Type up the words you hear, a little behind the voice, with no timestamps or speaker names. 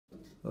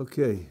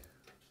Okay.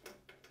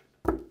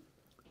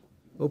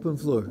 Open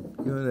floor,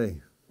 Q&A.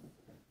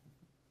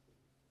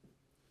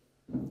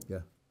 Yeah.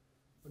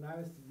 When I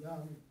was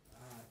young,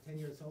 10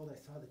 years old, I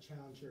saw the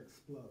Challenger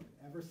explode.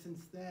 Ever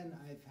since then,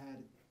 I've had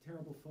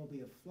terrible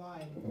phobia of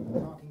flying,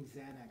 talking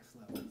Xanax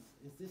levels.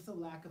 Is this a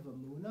lack of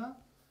emunah?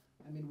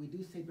 I mean, we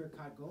do say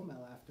Birkat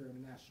Gomel after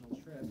international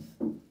trips.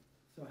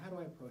 So how do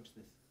I approach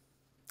this?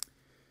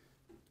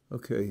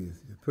 Okay,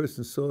 the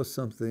person saw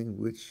something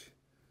which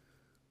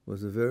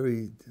was a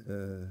very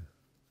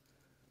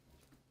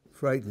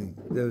frightening,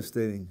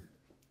 devastating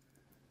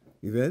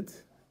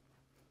event,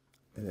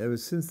 and ever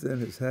since then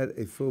has had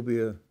a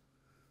phobia,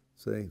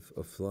 say,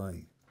 of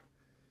flying.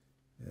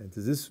 And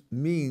does this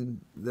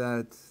mean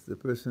that the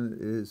person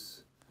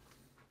is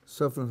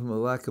suffering from a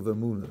lack of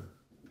emunah?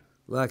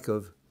 Lack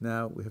of,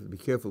 now we have to be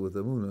careful with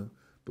emunah,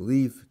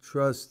 belief,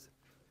 trust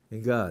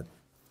in God.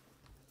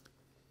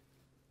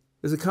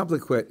 It's a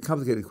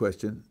complicated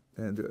question,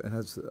 and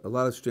has a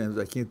lot of strands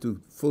I can't do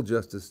full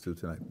justice to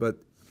tonight. But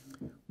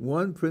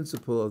one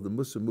principle of the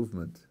Muslim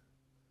movement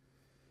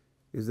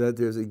is that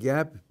there's a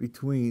gap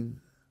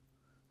between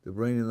the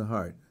brain and the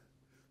heart.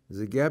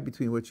 There's a gap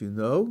between what you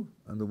know,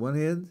 on the one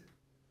hand,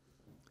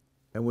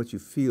 and what you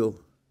feel,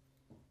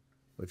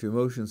 what your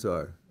emotions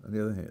are, on the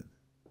other hand.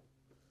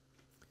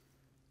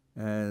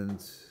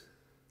 And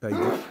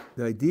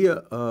the idea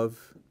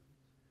of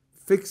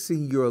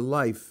fixing your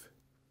life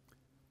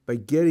by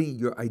getting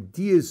your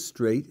ideas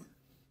straight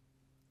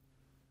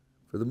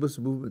for the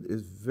Muslim movement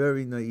is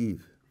very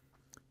naive.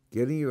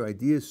 Getting your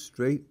ideas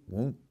straight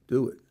won't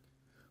do it.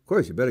 Of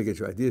course, you better get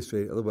your ideas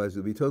straight, otherwise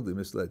you'll be totally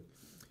misled.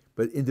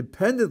 But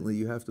independently,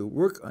 you have to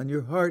work on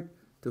your heart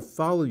to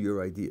follow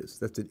your ideas.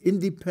 That's an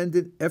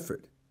independent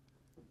effort.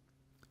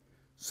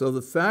 So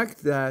the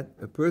fact that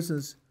a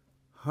person's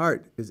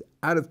heart is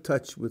out of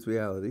touch with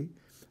reality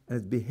and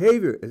his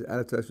behavior is out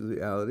of touch with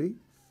reality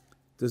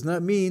does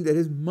not mean that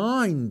his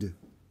mind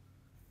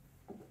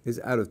is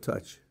out of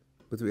touch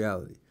with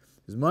reality.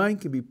 His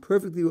mind can be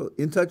perfectly well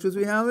in touch with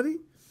reality,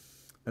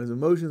 and his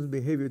emotions and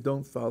behavior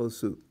don't follow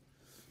suit.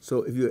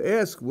 So if you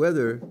ask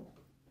whether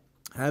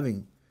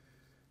having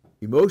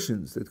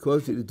emotions that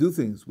cause you to do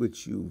things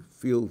which you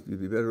feel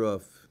you'd be better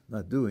off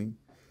not doing,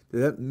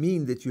 does that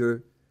mean that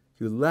you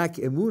lack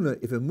emunah?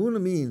 If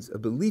emunah means a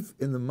belief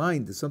in the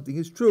mind that something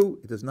is true,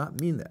 it does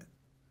not mean that.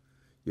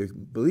 Your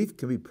belief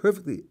can be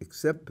perfectly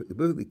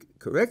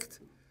correct,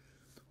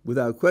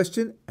 without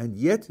question, and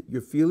yet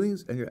your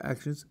feelings and your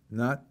actions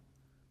not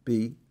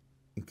be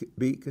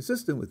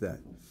consistent with that.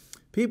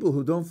 People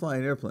who don't fly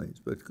in airplanes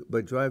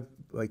but drive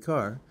by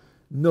car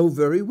know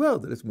very well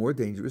that it's more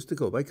dangerous to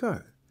go by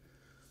car.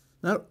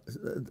 Now,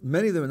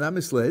 many of them are not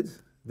misled.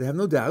 They have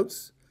no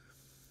doubts.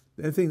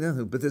 They think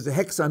nothing. But there's a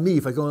hex on me.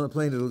 If I go on a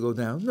plane, it'll go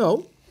down.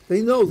 No,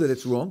 they know that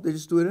it's wrong. They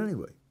just do it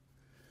anyway.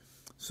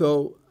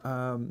 So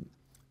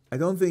I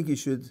don't think you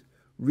should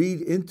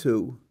read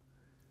into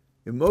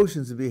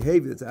emotions and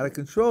behavior that's out of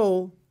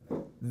control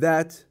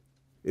that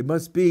it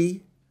must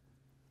be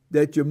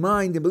that your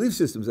mind and belief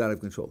system is out of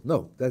control.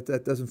 No,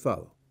 that doesn't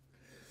follow.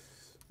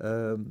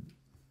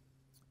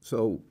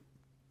 So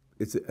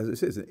it's, as I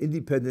say, it's an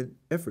independent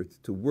effort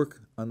to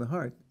work on the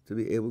heart to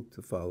be able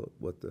to follow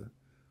what the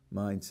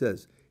mind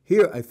says.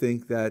 Here, I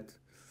think that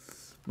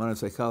modern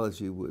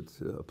psychology would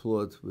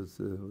applaud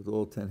with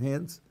all 10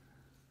 hands.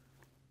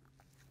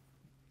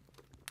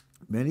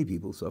 Many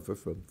people suffer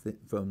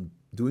from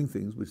doing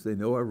things which they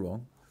know are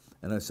wrong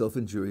and are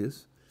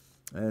self-injurious,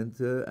 and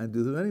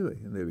do them anyway.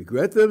 And they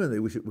regret them, and they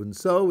wish it wouldn't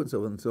so, and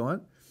so on and so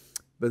on.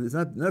 But it's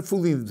not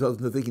fooling themselves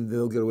into thinking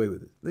they'll get away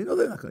with it. They know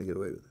they're not going to get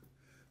away with it,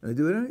 and they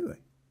do it anyway.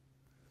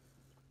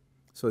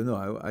 So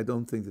no, I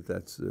don't think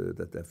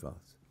that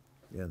follows.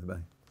 Yeah, in the back.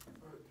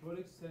 To what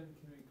extent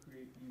can we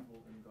create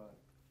evil in God?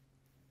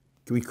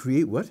 Can we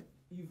create what?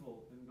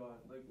 Evil in God.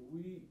 Like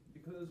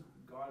because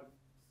God,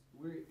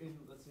 we're in,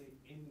 let's say,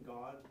 in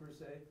God per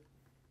se,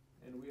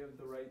 and we have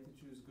the right to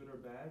choose good or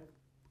bad.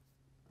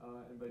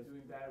 And by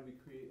doing bad, we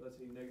create, let's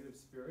say, negative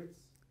spirits.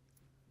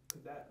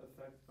 Could that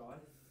affect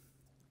God?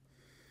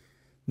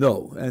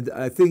 No, and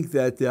I think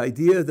that the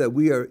idea that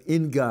we are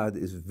in God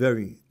is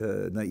very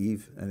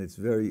naive, and it's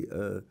very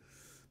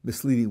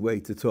misleading way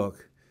to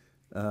talk.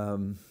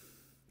 In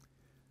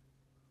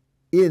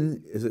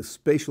is a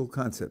spatial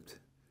concept.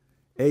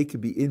 A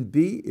could be in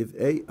B if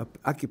A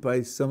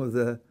occupies some of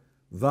the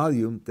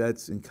volume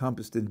that's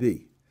encompassed in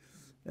B.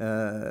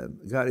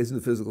 God isn't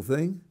a physical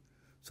thing,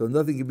 so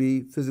nothing can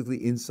be physically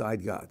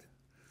inside God.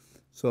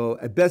 So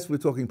at best we're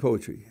talking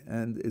poetry,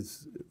 and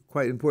it's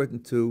quite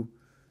important to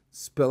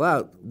spell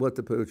out what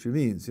the poetry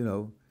means. You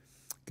know,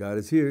 God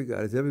is here,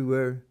 God is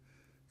everywhere,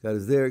 God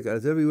is there, God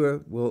is everywhere.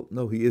 Well,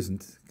 no, he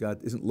isn't. God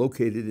isn't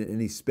located in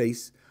any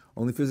space.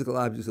 Only physical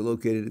objects are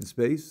located in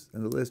space,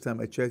 and the last time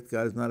I checked,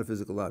 God is not a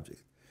physical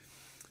object.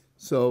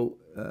 So,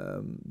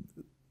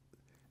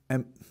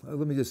 and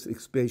let me just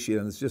expatiate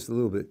on this just a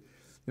little bit.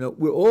 You know,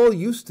 we're all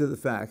used to the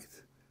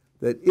fact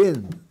that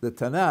in the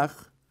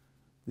Tanakh,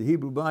 the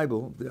Hebrew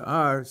Bible, there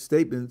are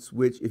statements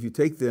which, if you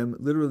take them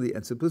literally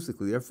and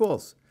simplistically, are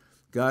false.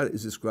 God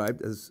is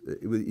described as,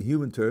 in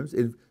human terms,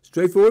 in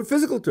straightforward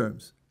physical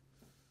terms.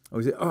 And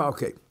we say, oh,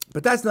 okay,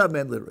 but that's not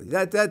meant literally.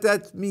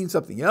 That means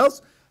something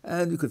else,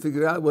 and you could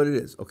figure out what it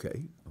is.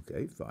 Okay,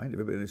 fine,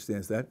 everybody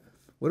understands that.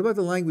 What about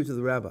the language of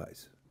the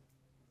rabbis?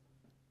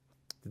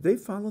 Did they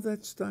follow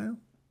that style?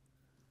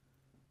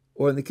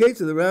 Or in the case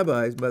of the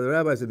rabbis, by the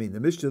rabbis I mean the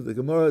Mishnah, the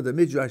Gemara, the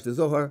Midrash, the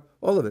Zohar,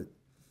 all of it.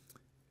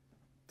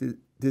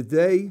 Did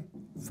they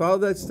follow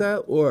that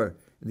style? Or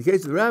in the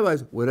case of the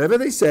rabbis, whatever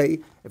they say,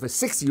 if a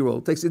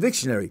 60-year-old takes a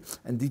dictionary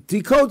and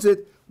decodes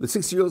it, the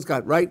 60-year-old's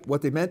got right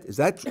what they meant. Is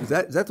that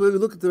the way we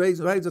look at the writings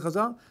of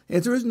Chazal? The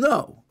answer is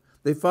no.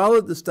 They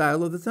followed the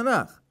style of the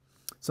Tanakh.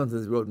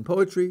 Sometimes they wrote in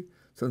poetry,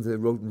 sometimes they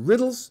wrote in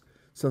riddles,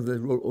 sometimes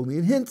they wrote only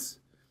in hints.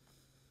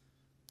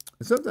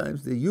 And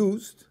sometimes they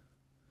used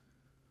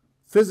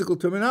physical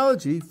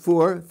terminology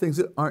for things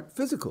that aren't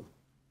physical.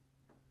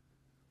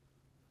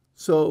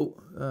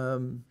 So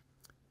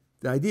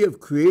the idea of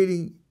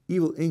creating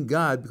evil in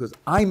God, because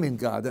I'm in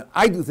God, and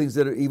I do things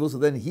that are evil, so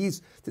then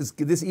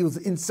this evil's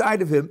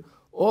inside of him,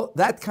 all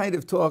that kind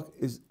of talk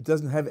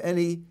doesn't have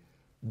any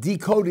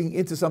decoding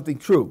into something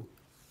true.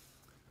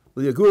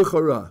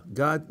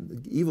 God,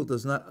 evil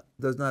does not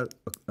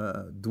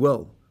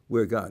dwell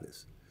where God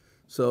is.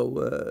 So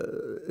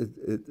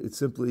it's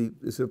simply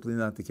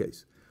not the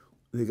case.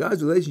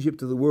 God's relationship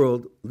to the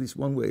world, at least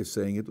one way of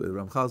saying it, the way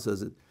Ramchal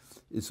says it,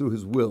 is through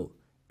his will.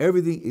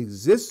 Everything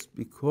exists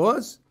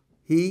because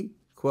he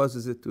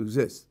causes it to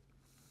exist.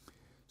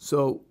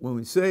 So when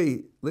we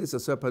say,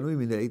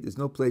 there's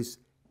no place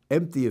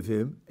empty of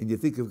him, and you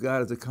think of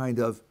God as a kind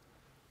of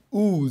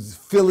ooze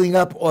filling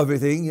up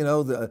everything,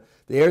 the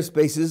air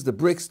spaces, the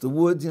bricks, the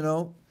wood,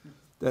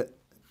 that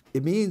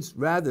it means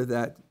rather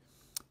that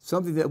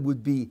something that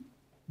would be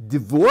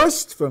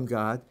divorced from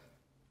God,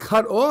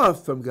 cut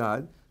off from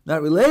God,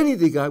 not relating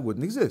to God,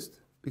 wouldn't exist,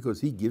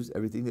 because he gives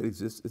everything that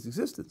exists its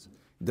existence.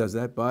 He does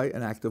that by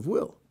an act of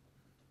will.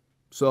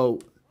 So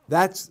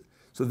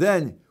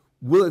then,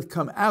 will it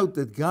come out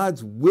that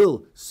God's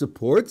will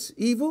supports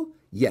evil?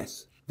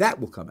 Yes, that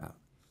will come out.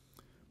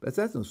 But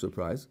that's no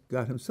surprise.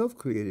 God himself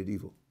created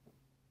evil.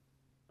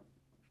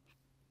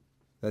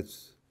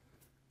 That's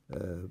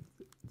the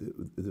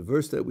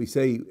verse that we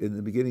say in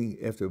the beginning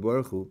after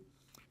Baruch Hu,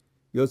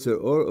 Yotzer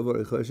or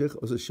over chashech,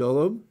 osa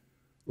shalom,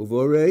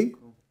 uvorei.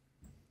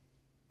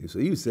 So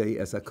you say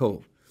as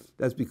hakol.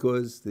 That's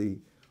because the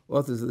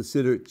authors of the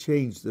Siddur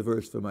changed the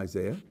verse from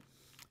Isaiah.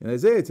 In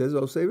Isaiah it says,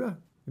 Osei Ra,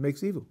 he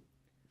makes evil.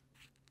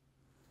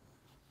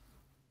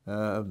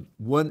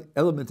 One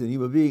element in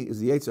human being is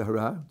the Yetzer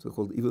Hara,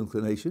 so-called evil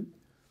inclination,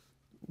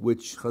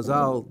 which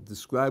Chazal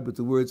described with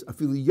the words,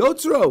 Afilu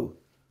Yotzro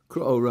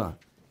Kro'o Ra.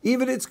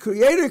 Even its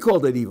creator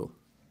called it evil.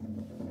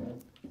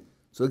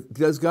 So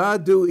does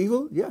God do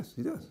evil? Yes,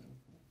 he does.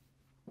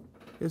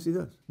 Yes, he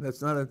does.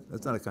 That's not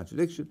a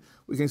contradiction.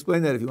 We can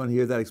explain that if you want to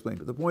hear that explained.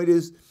 But the point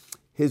is,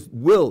 his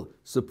will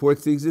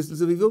supports the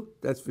existence of evil,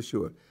 that's for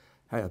sure.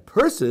 A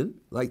person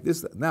like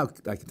this, now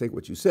I can take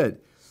what you said,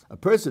 a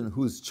person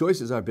whose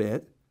choices are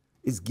bad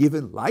is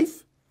given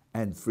life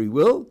and free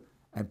will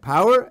and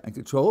power and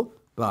control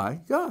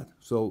by God.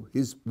 So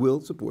his will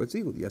supports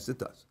evil. Yes, it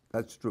does.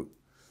 That's true.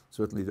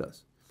 Certainly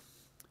does.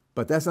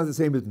 But that's not the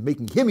same as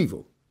making him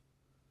evil.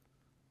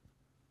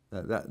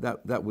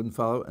 That wouldn't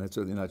follow, and it's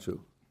certainly not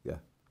true. Yeah.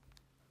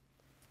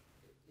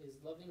 Is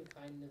loving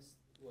kindness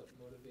what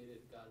motivated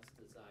God's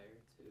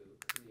desire to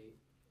create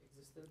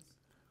existence?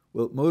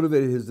 Well,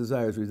 motivated his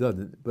desire is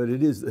redundant, but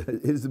it is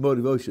the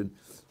motivation.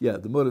 Yeah,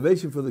 the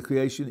motivation for the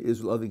creation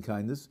is loving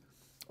kindness.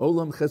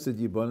 Olam Chesed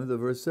Yibana, the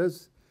verse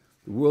says,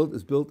 the world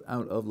is built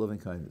out of loving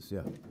kindness.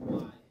 Yeah.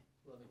 Why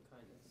loving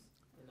kindness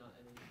and not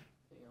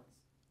anything else?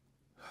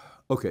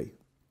 Okay.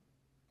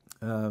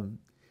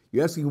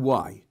 You're asking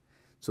why.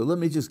 So let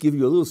me just give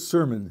you a little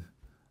sermon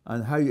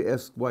on how you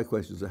ask why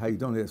questions or how you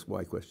don't ask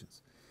why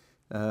questions.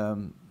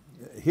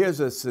 Here's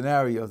a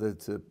scenario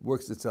that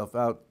works itself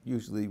out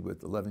usually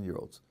with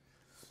 11-year-olds.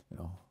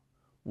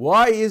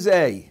 Why is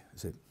A? I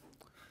said,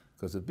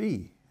 because of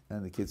B.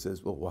 And the kid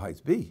says, well, why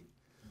is B?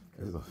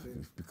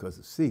 Because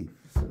of C.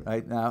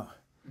 Right now,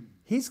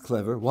 he's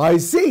clever. Why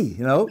is C?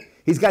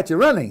 He's got you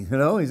running.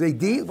 He's A,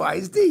 D. Why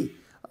is D?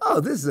 Oh,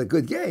 this is a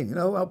good game.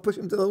 I'll push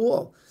him to the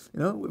wall.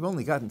 We've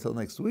only got until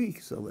next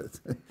week. So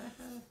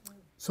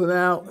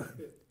now,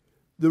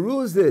 the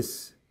rule is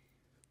this.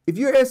 If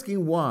you're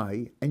asking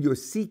why and you're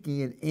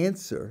seeking an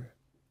answer,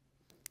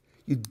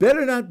 you'd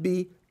better not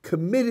be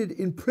committed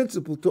in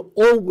principle to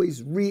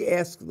always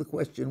re-ask the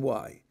question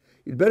why.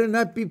 You'd better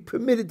not be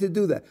permitted to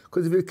do that.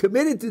 Because if you're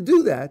committed to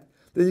do that,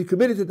 then you're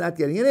committed to not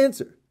getting an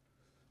answer.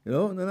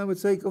 And then I would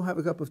say, go have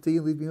a cup of tea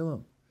and leave me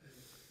alone.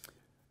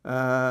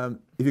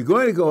 If you're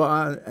going to go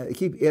on and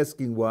keep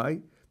asking why,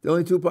 the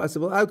only two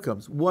possible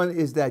outcomes. One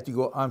is that you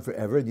go on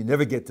forever and you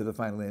never get to the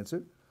final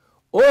answer.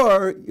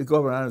 Or you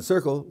go around in a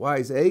circle. Why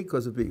is A?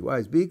 Because of B. Why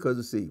is B? Because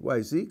of C. Why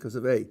is C? Because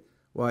of A.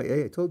 Why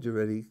A? I told you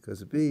already.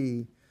 Because of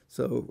B.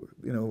 So,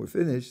 we're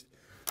finished.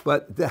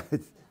 But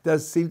that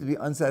does seem to be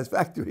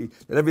unsatisfactory,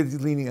 that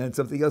everything's leaning on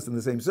something else in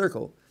the same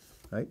circle,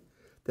 right?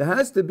 There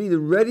has to be the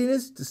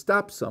readiness to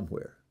stop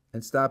somewhere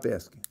and stop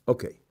asking.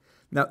 Okay,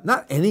 now,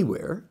 not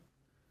anywhere,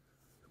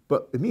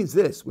 but it means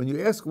this. When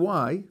you ask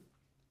why,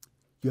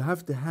 you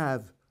have to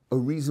have a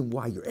reason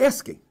why you're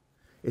asking.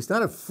 It's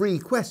not a free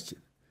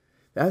question.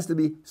 There has to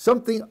be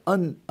something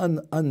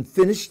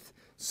unfinished,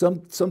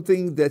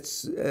 something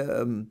that's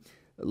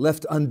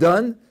left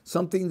undone,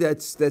 something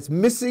that's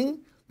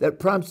missing that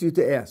prompts you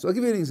to ask. So I'll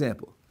give you an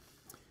example.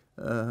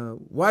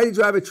 Why do you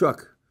drive a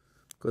truck?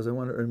 Because I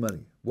want to earn money.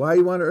 Why do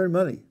you want to earn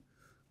money?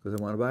 Because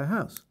I want to buy a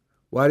house.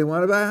 Why do you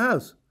want to buy a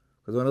house?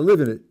 Because I want to live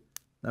in it.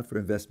 Not for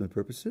investment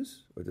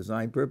purposes or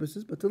design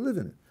purposes, but to live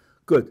in it.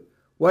 Good.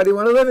 Why do you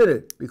want to live in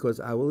it? Because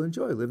I will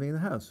enjoy living in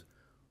the house.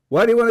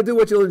 Why do you want to do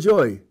what you'll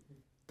enjoy?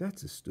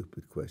 That's a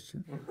stupid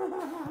question.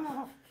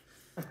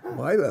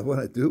 Why do I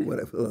want to do what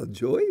I will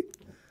enjoy?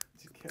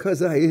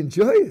 Because I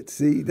enjoy it.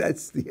 See,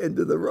 that's the end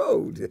of the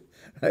road.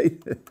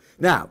 Right?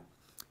 Now,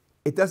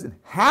 it doesn't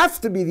have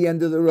to be the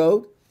end of the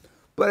road,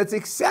 but it's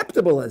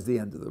acceptable as the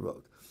end of the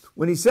road.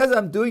 When he says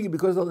I'm doing it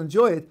because I'll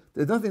enjoy it,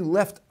 there's nothing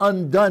left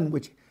undone,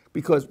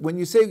 because when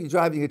you say you're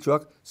driving a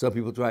truck, some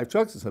people drive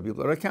trucks, and some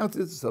people are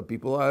accountants, some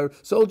people are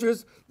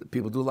soldiers,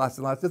 people do lots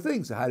and lots of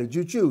things. So how did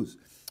you choose?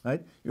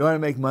 Right? You want to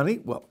make money?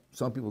 Well,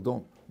 some people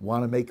don't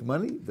want to make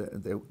money.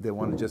 They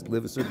want to just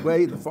live a certain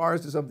way in the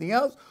forest or something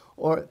else.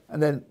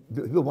 And then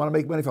people want to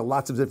make money for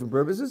lots of different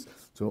purposes.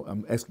 So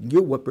I'm asking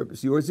you what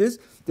purpose yours is.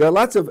 There are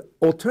lots of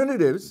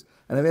alternatives,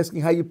 and I'm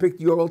asking how you picked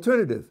your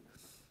alternative.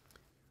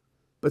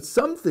 But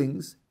some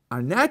things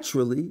are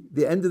naturally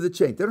the end of the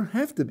chain. They don't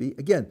have to be.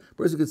 Again, a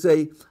person could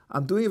say,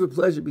 I'm doing it for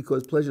pleasure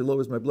because pleasure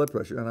lowers my blood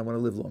pressure and I want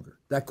to live longer.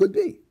 That could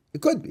be.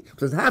 It could be. It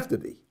doesn't have to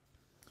be.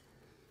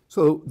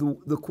 So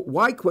the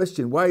why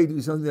question, why are you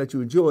doing something that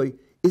you enjoy,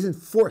 isn't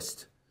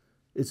forced.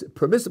 It's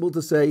permissible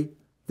to say,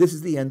 this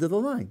is the end of the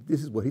line.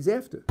 This is what he's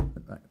after.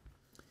 Right.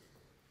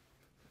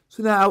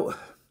 So now,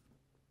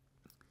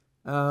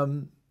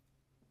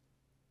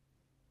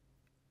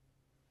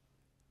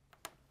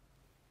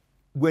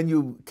 when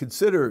you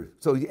consider,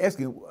 so you're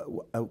asking,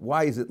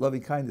 why is it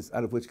loving kindness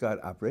out of which God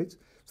operates?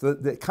 So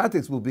the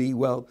context will be,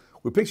 well,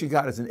 we're picturing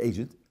God as an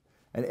agent,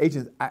 and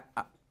agents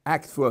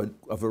act for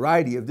a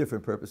variety of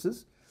different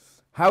purposes.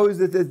 How is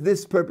it that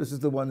this purpose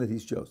is the one that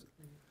he's chosen?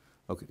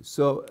 Okay,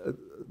 so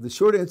the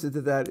short answer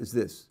to that is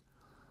this.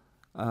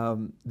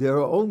 There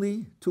are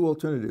only two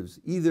alternatives.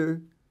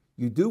 Either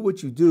you do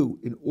what you do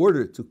in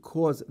order to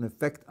cause an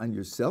effect on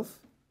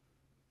yourself,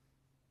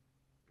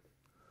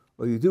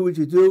 or you do what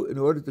you do in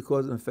order to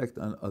cause an effect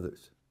on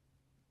others.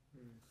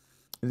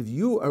 And if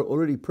you are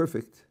already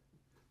perfect,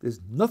 there's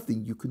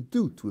nothing you can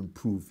do to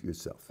improve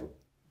yourself.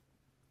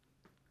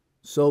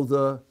 So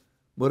the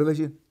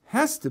motivation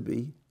has to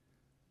be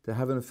to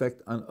have an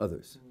effect on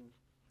others.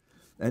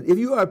 And if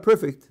you are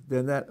perfect,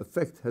 then that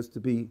effect has to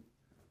be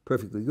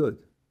perfectly good.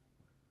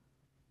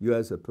 You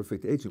as a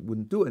perfect agent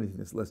wouldn't do anything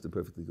that's less than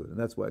perfectly good, and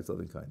that's why it's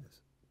loving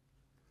kindness.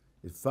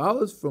 It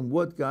follows from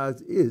what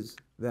God is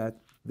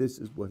that this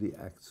is what he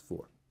acts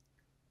for.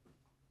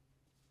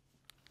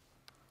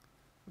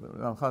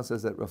 Ramchal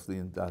says that roughly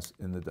in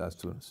the Das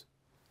Tunis.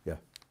 Yeah.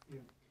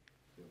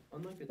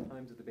 Unlike the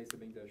times of the base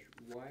of English,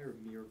 why are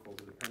miracles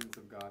or the presence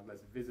of God less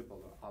visible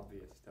or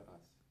obvious to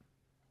us?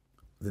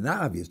 They're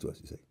not obvious to us,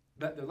 you say?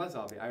 They're less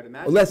obvious, I would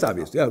imagine. Oh, less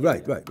obvious, yeah,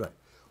 right. Well,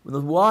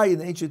 the why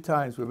in ancient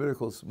times were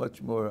miracles much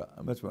more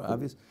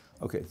obvious?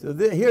 Okay, so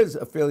here's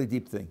a fairly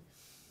deep thing.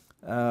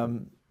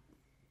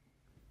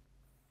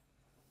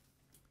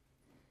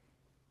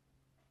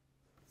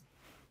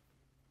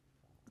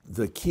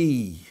 The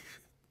key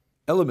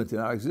element in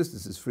our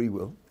existence is free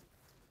will.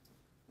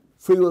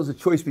 Free will is a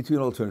choice between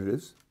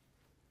alternatives.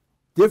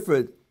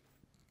 Different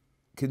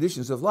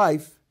conditions of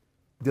life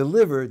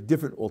deliver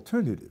different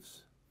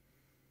alternatives.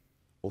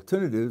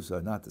 Alternatives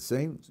are not the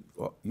same,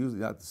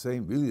 usually not the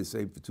same, really the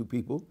same for two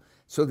people,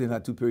 certainly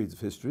not two periods of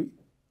history.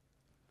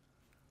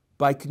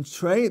 By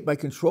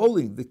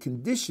controlling the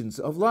conditions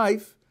of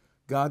life,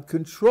 God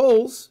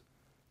controls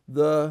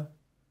the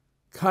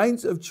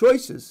kinds of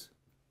choices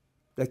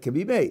that can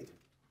be made.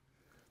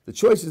 The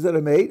choices that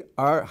are made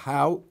are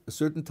how a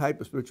certain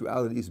type of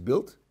spirituality is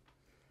built,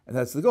 and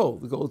that's the goal.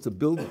 The goal is to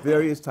build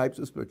various types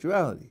of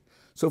spirituality.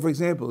 So, for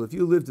example, if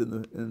you lived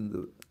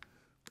in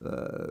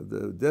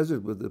the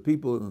desert with the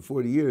people in the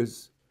 40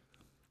 years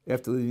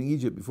after leaving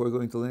Egypt before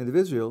going to the land of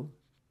Israel,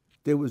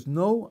 there was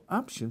no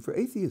option for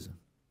atheism.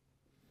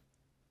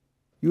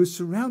 You were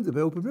surrounded by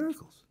open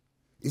miracles.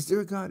 Is there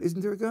a God?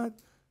 Isn't there a God?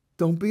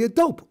 Don't be a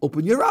dope.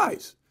 Open your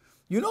eyes.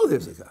 You know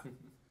there's a God.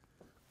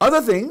 Other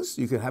things,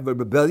 you can have a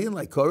rebellion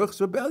like Korach's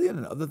rebellion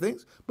and other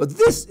things, but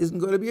this isn't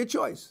going to be a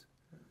choice.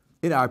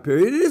 In our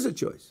period, it is a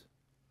choice.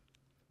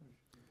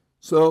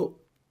 So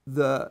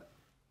the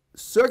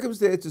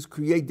circumstances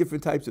create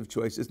different types of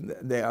choices, and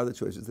they are the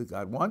choices that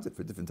God wanted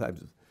for different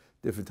times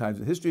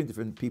of history, and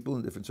different people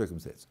in different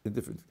circumstances, in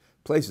different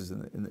places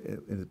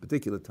in a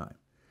particular time.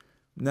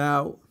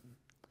 Now,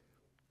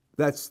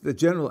 that's the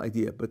general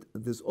idea, but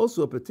there's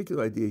also a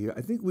particular idea here.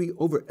 I think we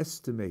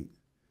overestimate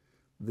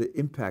the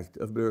impact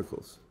of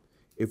miracles.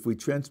 if we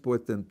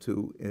transport them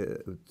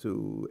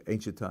to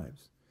ancient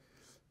times.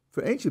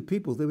 For ancient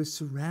people, they were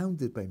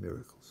surrounded by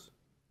miracles.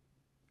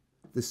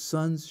 The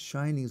sun's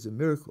shining is a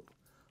miracle.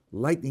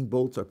 Lightning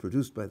bolts are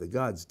produced by the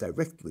gods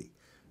directly.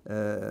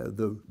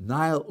 The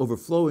Nile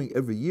overflowing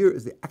every year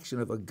is the action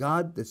of a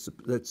god that's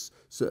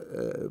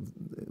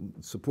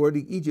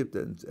supporting Egypt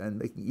and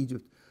making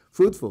Egypt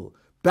fruitful.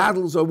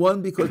 Battles are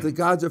won because the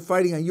gods are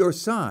fighting on your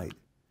side.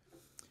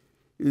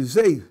 You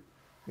say,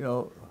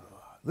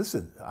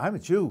 listen, I'm a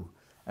Jew,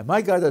 and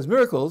my God does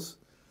miracles.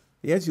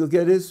 The answer you'll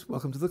get is,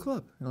 welcome to the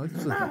club. All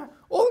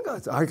the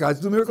gods, our gods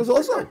do miracles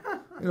also.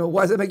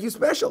 Why does that make you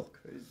special?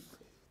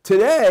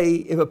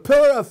 Today, if a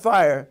pillar of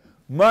fire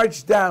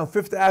marched down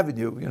Fifth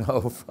Avenue,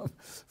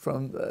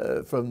 from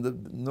the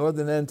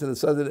northern end to the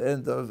southern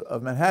end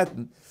of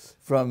Manhattan,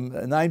 from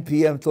 9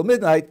 p.m. till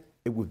midnight,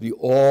 it would be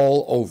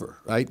all over,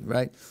 right?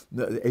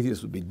 The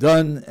atheists would be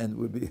done, and it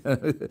would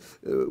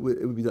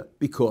be done,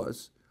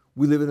 because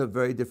we live in a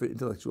very different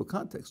intellectual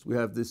context. We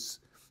have this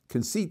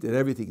conceit that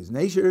everything is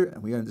nature,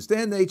 and we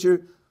understand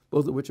nature,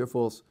 both of which are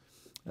false.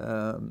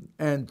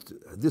 And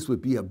this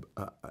would be an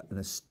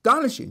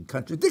astonishing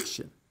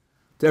contradiction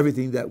to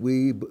everything that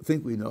we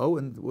think we know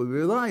and we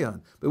rely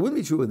on. But it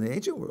wouldn't be true in the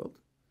ancient world.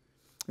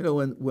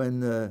 When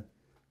the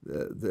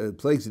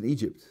plagues in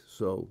Egypt,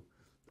 so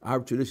our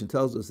tradition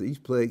tells us that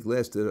each plague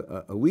lasted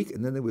a week,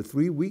 and then there were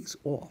 3 weeks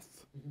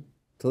off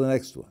till the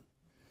next one.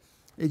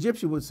 The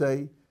Egyptian would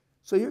say,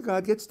 so your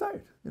God gets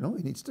tired. He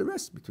needs to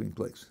rest between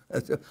plagues.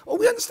 Oh,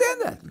 we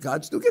understand that.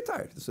 Gods do get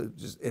tired. So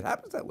it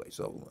happens that way.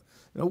 So,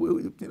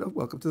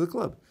 welcome to the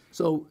club.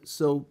 So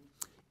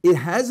it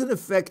has an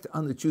effect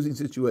on the choosing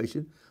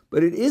situation,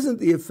 but it isn't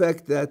the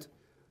effect that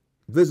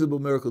visible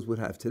miracles would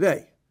have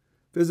today.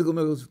 Physical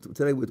miracles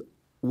today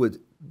would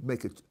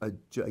make a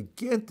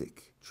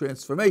gigantic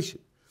transformation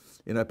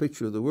in our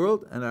picture of the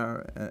world and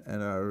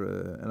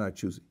our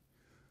choosing.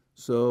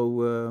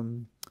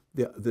 So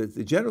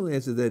the general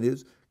answer then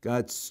is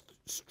God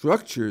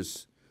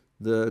structures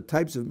the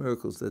types of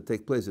miracles that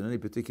take place at any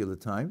particular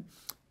time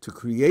to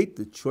create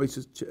the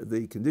choices,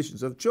 the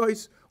conditions of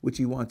choice, which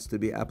He wants to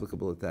be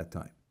applicable at that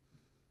time.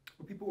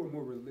 Well, people were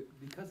more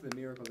because of the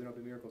miracles and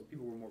other miracles.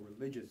 People were more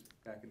religious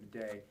back in the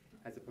day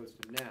as opposed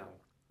to now,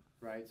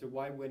 right? So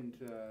why wouldn't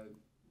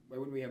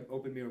we have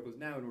open miracles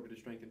now in order to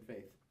strengthen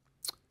faith?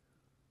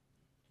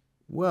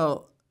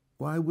 Well,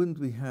 why wouldn't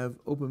we have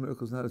open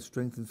miracles now to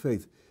strengthen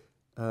faith?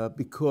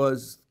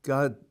 Because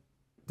God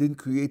didn't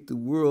create the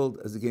world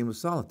as a game of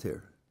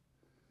solitaire.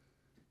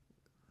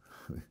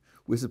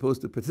 We're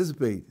supposed to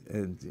participate,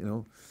 and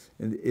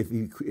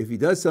if he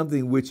does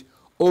something which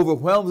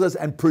overwhelms us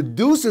and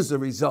produces a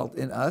result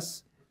in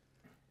us,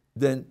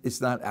 then it's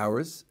not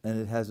ours,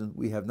 and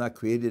we have not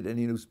created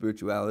any new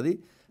spirituality,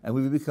 and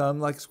we become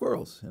like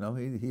squirrels.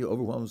 He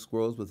overwhelms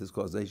squirrels with his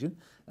causation,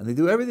 and they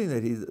do everything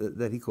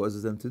that he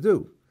causes them to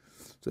do.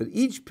 So at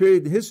each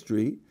period in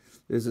history,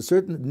 there's a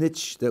certain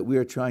niche that we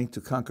are trying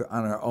to conquer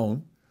on our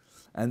own,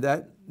 and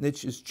that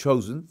niche is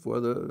chosen for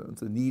the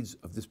needs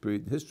of this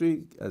period in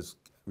history, as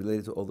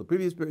related to all the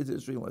previous periods of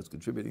history, and what's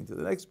contributing to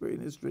the next period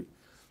in history.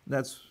 And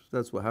that's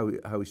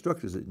how he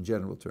structures it in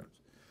general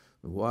terms.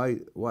 Why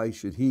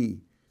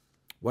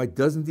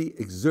doesn't he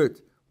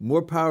exert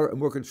more power and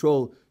more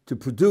control to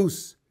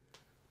produce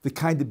the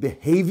kind of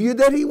behavior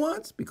that he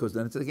wants? Because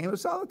then it's a game of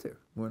solitaire.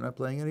 We're not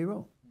playing any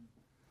role.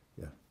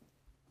 Yeah.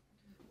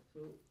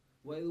 So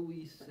why do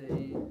we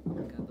say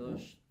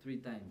Kadosh 3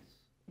 times?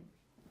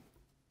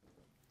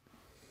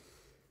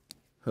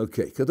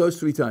 Okay, Kadosh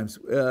 3 times.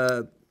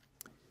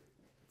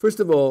 First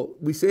of all,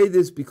 we say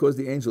this because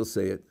the angels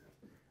say it,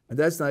 and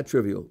that's not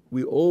trivial.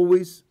 We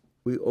always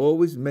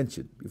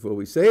mention before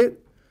we say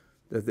it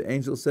that the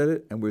angels said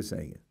it and we're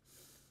saying it.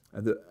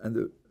 And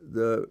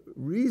the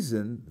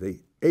reason,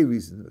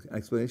 an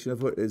explanation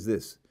of it is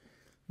this.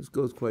 This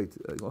goes quite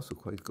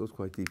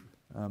deep.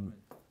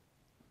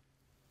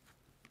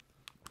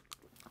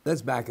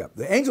 Let's back up.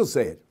 The angels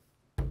say it.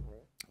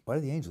 Why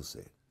do the angels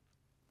say it?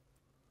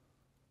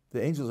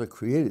 The angels are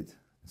created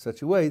in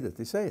such a way that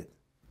they say it.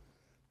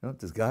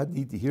 Does God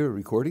need to hear a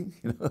recording?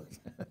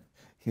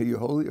 You're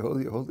holy, you're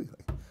holy, you're holy.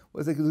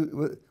 What does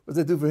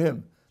that do for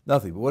him?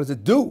 Nothing. But what does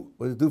it do?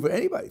 What does it do for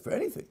anybody, for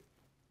anything?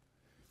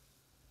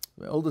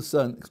 My oldest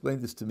son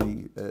explained this to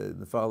me in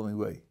the following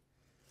way.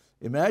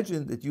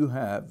 Imagine that you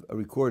have a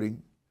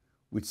recording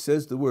which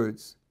says the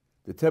words,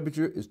 the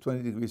temperature is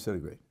 20 degrees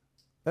centigrade.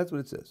 That's what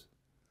it says.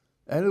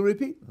 And it'll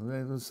repeat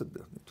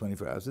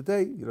 24 hours a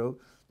day, 3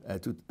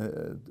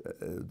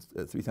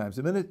 times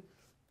a minute.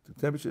 The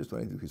temperature is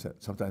 20 degrees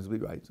centigrade. Sometimes it'll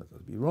be right,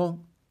 sometimes it'll be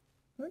wrong.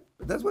 Right?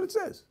 But that's what it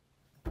says.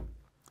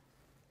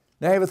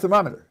 Now you have a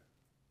thermometer,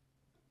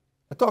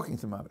 a talking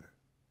thermometer.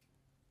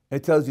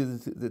 It tells you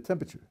the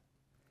temperature.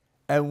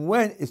 And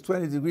when it's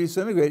 20 degrees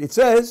centigrade, it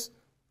says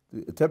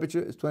the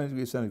temperature is 20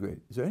 degrees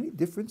centigrade. Is there any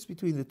difference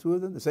between the two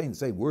of them? They're saying the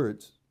same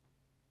words.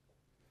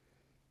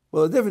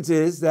 Well, the difference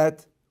is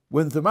that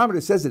when the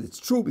thermometer says it, it's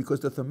true because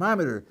the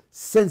thermometer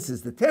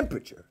senses the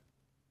temperature.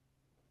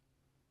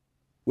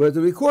 Whereas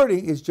the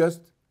recording is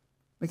just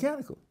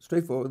mechanical,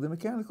 straightforwardly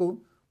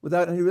mechanical,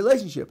 without any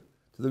relationship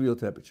to the real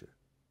temperature.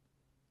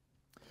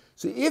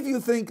 So if you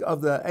think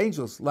of the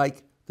angels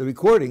like the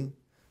recording,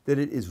 that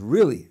it is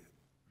really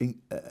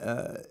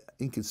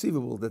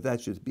inconceivable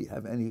that should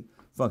have any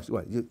function.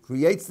 What? It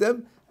creates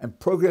them and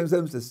programs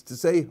them to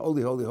say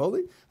holy, holy,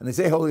 holy, and they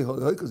say holy,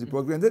 holy, holy because he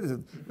programmed it,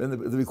 and then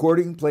the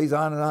recording plays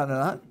on and on and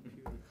on.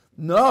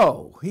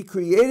 No, he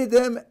created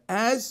them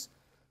as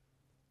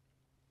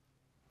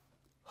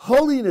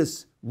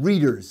holiness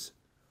readers,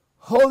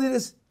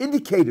 holiness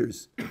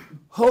indicators,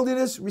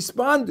 holiness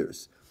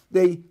responders.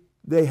 They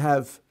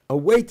have a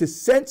way to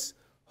sense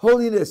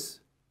holiness.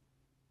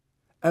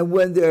 And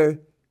when their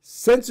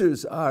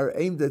sensors are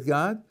aimed at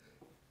God,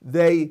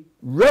 they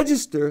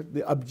register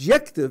the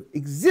objective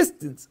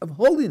existence of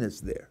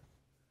holiness there.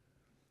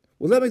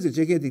 Well, that makes a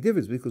gigantic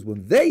difference, because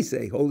when they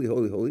say holy,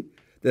 holy, holy,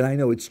 then I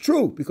know it's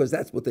true, because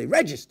that's what they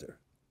register.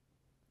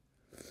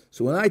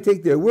 So when I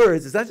take their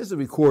words, it's not just a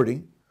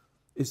recording,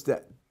 it's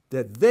that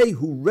they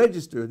who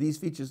register these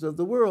features of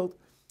the world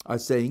are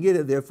saying it,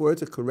 and therefore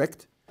it's a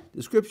correct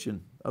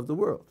description of the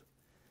world.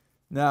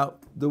 Now,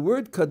 the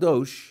word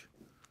Kadosh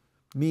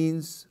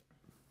means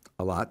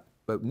a lot,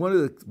 but one of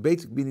the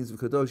basic meanings of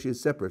Kadosh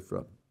is separate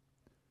from.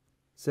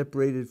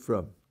 Separated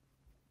from.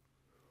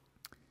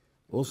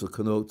 Also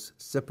connotes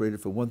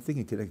separated from one thing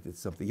and connected to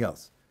something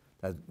else.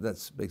 But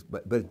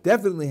it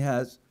definitely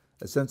has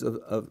a sense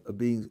of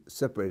being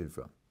separated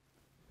from.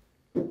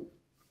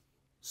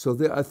 So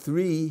there are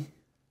three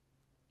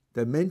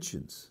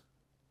dimensions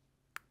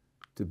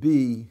to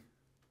be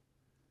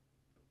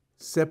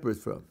separate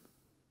from.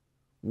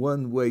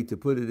 One way to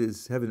put it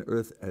is heaven,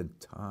 earth, and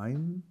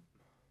time.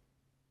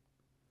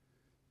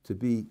 To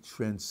be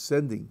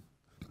transcending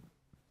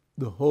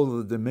the whole of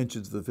the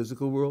dimensions of the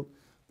physical world.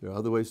 There are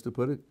other ways to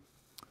put it.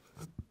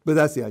 But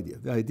that's the idea.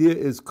 The idea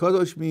is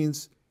Kadosh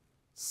means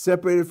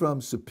separated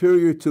from,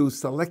 superior to,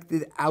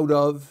 selected out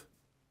of,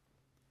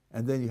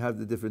 and then you have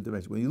the different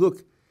dimensions. When you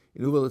look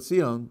in Uvel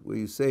Etzion, where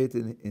you say it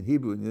in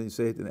Hebrew and then you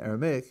say it in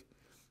Aramaic,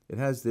 it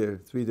has their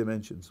three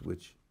dimensions,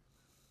 which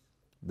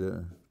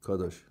the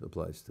Kadosh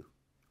applies to.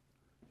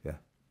 Yeah.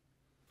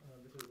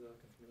 This is a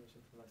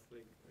continuation from last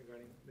week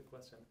regarding the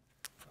question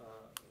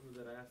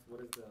that I asked, what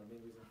is the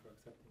main reason for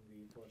accepting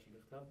the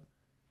torah?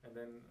 And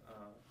then,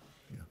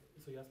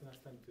 so you asked me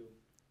last time to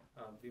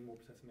be more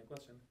precise in my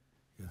question.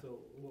 Yeah.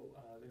 So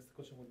I guess the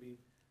question would be,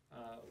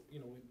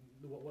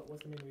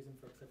 what's the main reason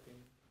for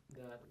accepting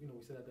that? We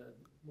said that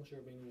Moshe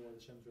Rabbeinu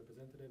was Hashem's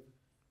representative,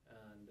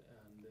 and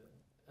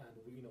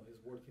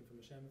his word came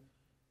from Hashem.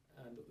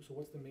 And so,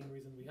 what's the main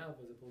reason we have,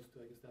 as opposed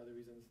to, I guess, the other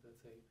reasons that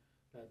say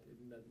that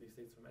they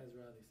say it's from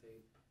Ezra? They say,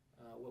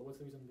 what's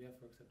the reason we have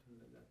for accepting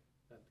that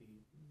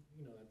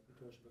the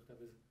Torah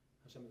is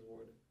Hashem's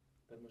word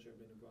that Moshe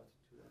Rabbeinu brought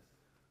to us?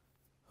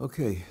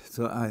 Okay,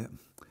 so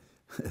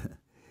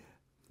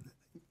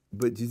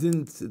but you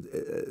didn't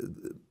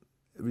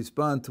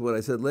respond to what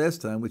I said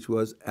last time, which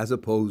was as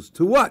opposed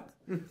to what?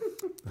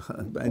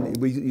 And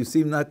you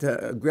seem not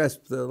to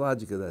grasp the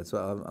logic of that,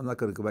 so I'm not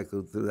going to go back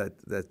through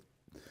that.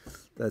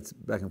 That's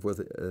back and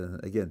forth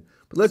again.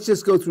 But let's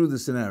just go through the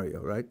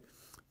scenario, right?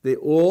 They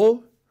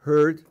all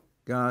heard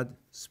God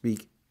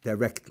speak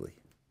directly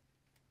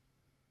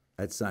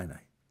at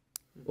Sinai.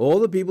 All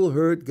the people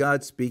heard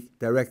God speak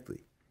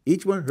directly.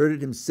 Each one heard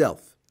it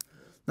himself.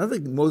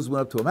 Nothing. Moses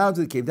went up to a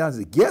mountain, came down and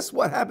said, guess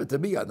what happened to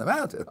me on the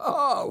mountain?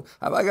 Oh,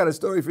 have I got a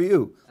story for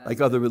you, like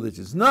other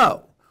religions?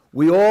 No,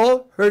 we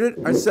all heard it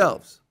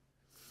ourselves.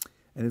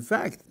 And in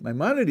fact,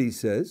 Maimonides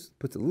says,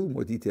 puts a little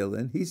more detail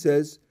in, he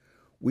says,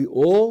 we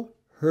all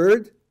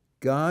heard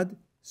God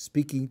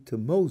speaking to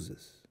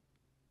Moses.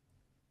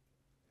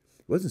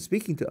 He wasn't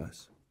speaking to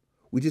us.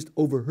 We just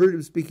overheard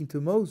him speaking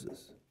to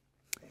Moses.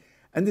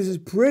 And this is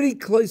pretty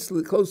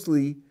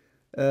closely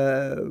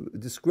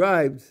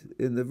described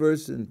in the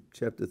verse in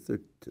chapter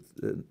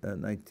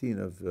 19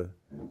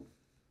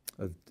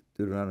 of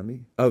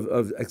Deuteronomy,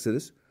 of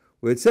Exodus,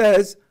 where it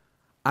says,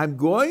 I'm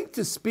going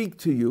to speak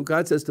to you,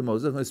 God says to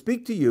Moses, I'm going to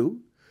speak to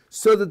you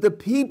so that the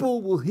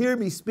people will hear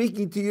me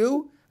speaking to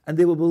you and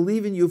they will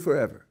believe in you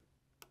forever.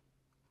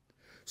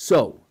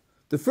 So,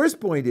 the first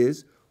point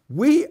is,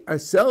 we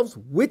ourselves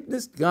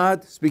witnessed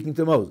God speaking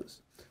to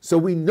Moses. So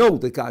we know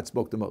that God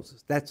spoke to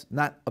Moses. That's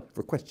not up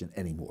for question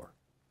anymore.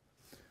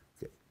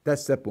 Okay,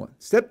 that's step one.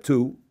 Step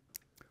two,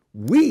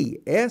 we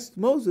asked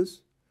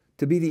Moses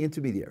to be the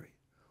intermediary.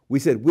 We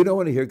said, we don't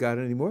want to hear God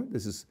anymore.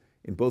 This is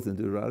in both in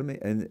Deuteronomy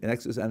and in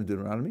Exodus and in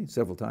Deuteronomy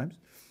several times.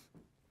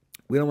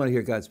 We don't want to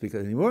hear God speak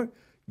anymore.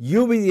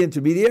 You be the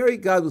intermediary.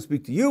 God will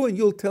speak to you, and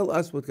you'll tell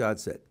us what God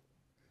said.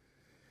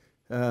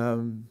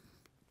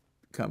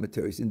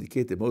 Commentaries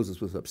indicate that Moses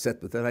was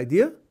upset with that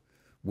idea.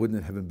 Wouldn't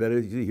it have been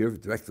better to hear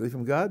directly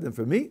from God than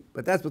from me?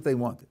 But that's what they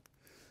wanted.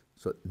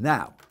 So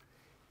now,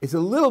 it's a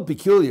little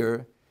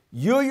peculiar.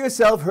 You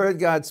yourself heard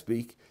God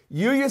speak.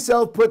 You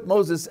yourself put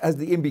Moses as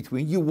the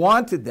in-between. You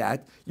wanted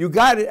that. You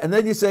got it. And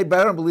then you say, but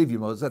I don't believe you,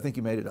 Moses. I think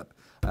you made it up.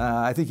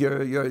 I think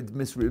you're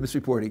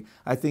misreporting.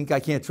 I think I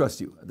can't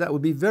trust you. That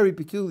would be very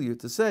peculiar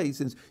to say,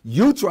 since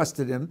you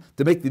trusted him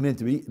to make him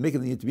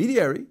the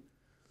intermediary.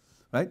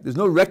 right? There's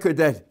no record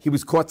that he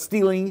was caught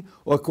stealing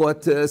or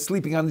caught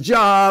sleeping on the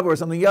job or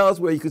something else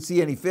where you could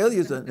see any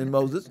failures in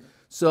Moses.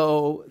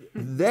 So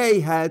they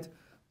had,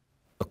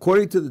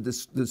 according to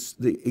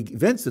the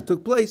events that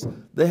took place,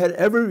 they had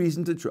every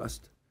reason to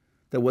trust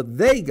that what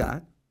they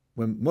got,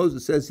 when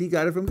Moses says he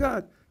got it from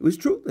God, it was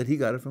true that he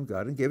got it from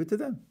God and gave it to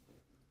them.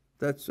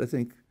 That's what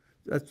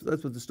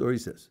the story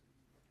says.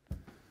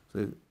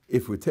 So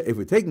if we're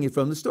taking it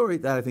from the story,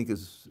 that I think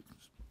is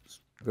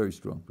very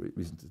strong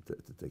reason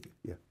to take it.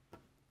 Yeah.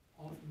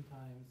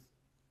 Oftentimes,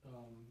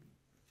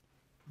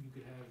 you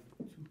could have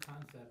two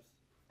concepts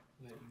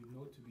that you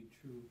know to be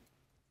true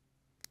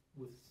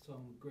with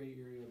some gray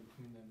area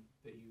between them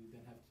that you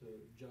then have to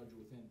judge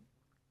within.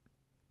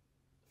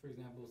 For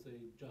example, say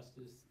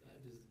justice,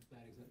 this is a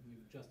bad example,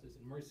 maybe justice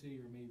and mercy,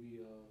 or maybe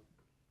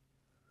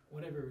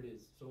whatever it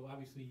is. So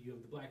obviously you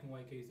have the black and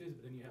white cases,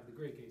 but then you have the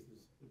gray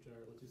cases, which are,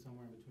 let's say,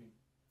 somewhere in between.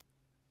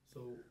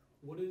 So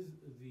what is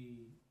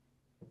the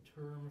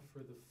term for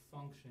the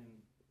function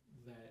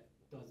that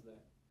does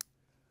that?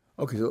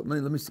 Okay, so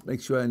let me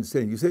make sure I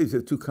understand. You say you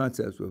have two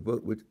concepts,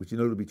 which you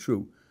know to be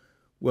true.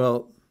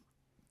 Well,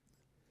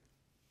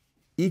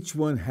 each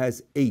one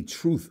has a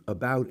truth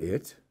about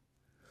it,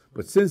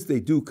 but since they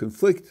do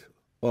conflict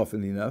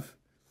often enough,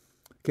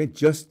 can't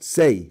just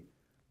say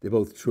they're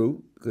both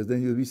true, because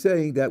then you'll be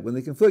saying that when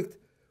they conflict,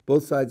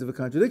 both sides of a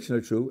contradiction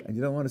are true, and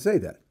you don't want to say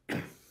that.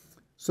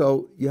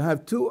 So you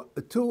have two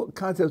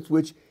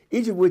concepts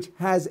each of which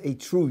has a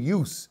true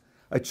use,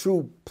 a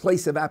true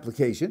place of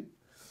application,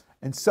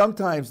 and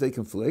sometimes they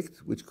conflict,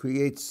 which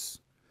creates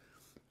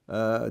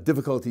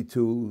difficulty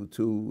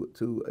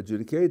to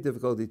adjudicate,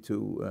 difficulty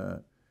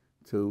to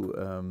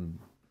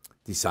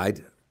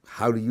decide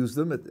how to use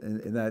them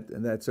in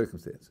that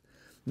circumstance.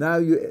 Now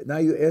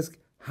you ask,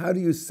 how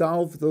do you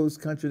solve those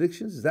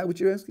contradictions? Is that what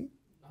you're asking?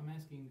 I'm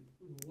asking,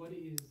 what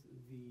is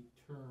the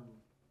term?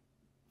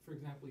 For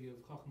example, you have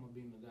Chachma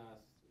bin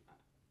Nadas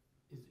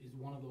is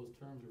one of those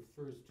terms,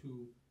 refers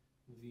to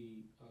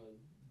the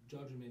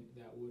judgment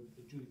that would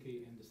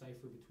adjudicate and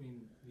decipher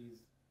between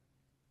these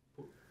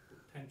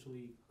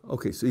potentially.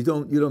 Okay, so you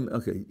don't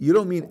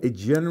mean a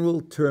general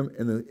term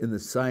in the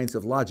science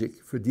of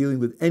logic for dealing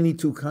with any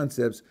two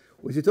concepts.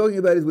 What you're talking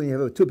about is when you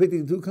have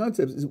picking two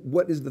concepts, is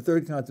what is the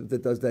third concept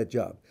that does that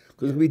job?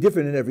 Because it will be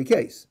different in every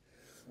case.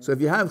 So if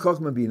you have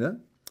Chochmah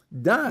Bina,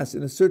 Das,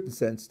 in a certain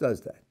sense,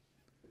 does that.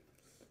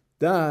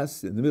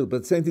 Das, in the middle,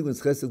 but the same thing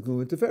with Chesed,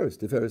 Gvul, and Tiferes.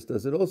 Tiferes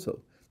does it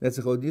also.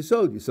 Netzachot,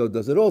 Yesod. Yesod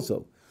does it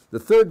also. The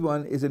third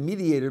one is a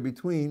mediator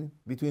between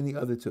the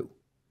other two.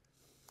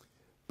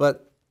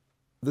 But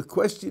the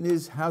question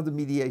is how the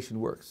mediation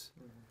works.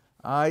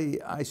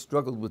 I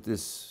struggled with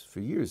this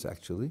for years,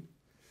 actually.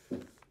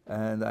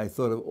 And I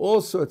thought of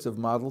all sorts of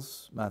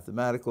models,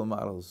 mathematical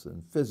models,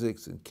 and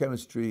physics, and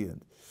chemistry,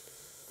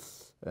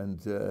 and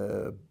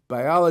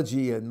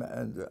biology, and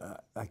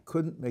I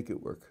couldn't make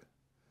it work.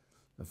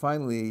 And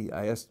finally,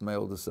 I asked my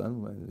oldest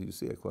son, you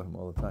see I call him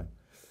all the time,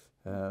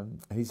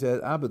 and he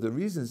said, but the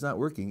reason it's not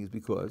working is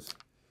because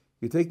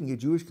you're taking a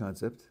Jewish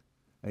concept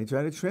and you're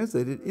trying to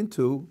translate it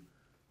into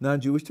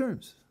non-Jewish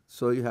terms.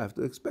 So you have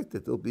to expect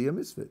that there'll be a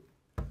misfit.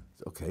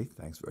 Said, okay,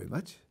 thanks very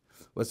much.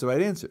 What's the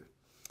right answer?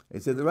 He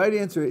said the right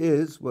answer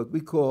is what we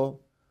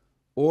call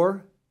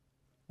or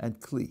and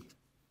kli.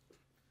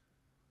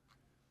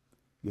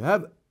 You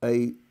have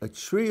a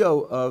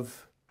trio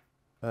of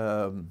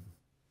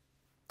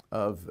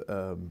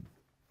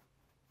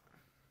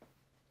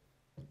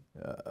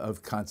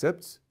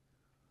concepts.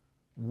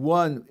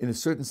 One, in a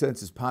certain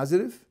sense, is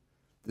positive.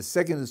 The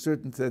second, in a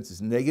certain sense,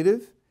 is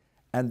negative.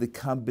 And the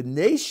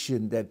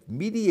combination that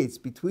mediates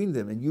between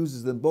them and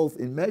uses them both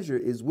in measure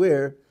is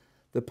where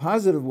the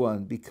positive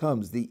one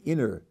becomes the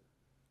inner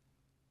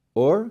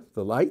or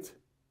the light,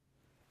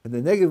 and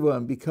the negative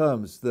one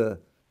becomes the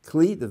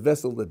kli, the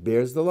vessel that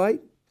bears the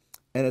light,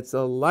 and it's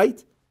a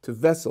light to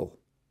vessel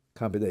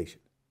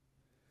combination.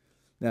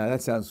 Now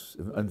that sounds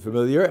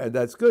unfamiliar, and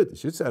that's good. It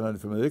should sound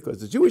unfamiliar because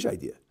it's a Jewish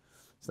idea.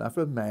 It's not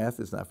from math,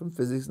 it's not from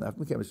physics, it's not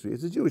from chemistry,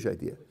 it's a Jewish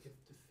idea. If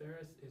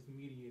Tiferes is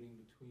mediating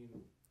between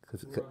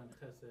Torah and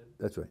Chesed,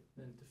 that's right.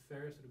 Then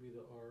Tiferes would be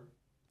the or.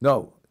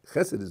 No,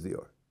 Chesed is the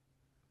or.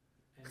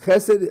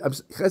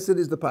 Chesed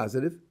is the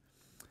positive,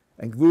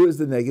 and Gvul is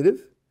the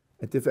negative,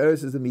 and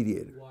Tiferes is the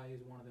mediator. Why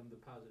is one of them the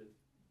positive?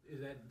 Is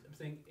that, I'm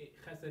saying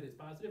Chesed is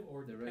positive,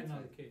 or depending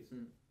on the case?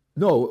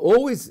 No,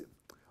 always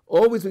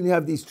when you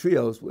have these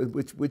trios,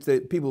 which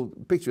people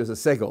picture as a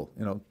segel,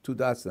 two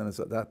dots and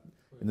a dot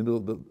in the middle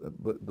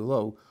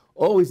below,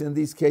 always in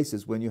these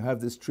cases, when you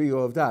have this trio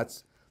of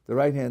dots, the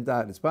right-hand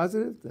dot is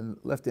positive, then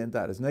the left-hand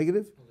dot is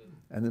negative,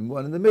 and then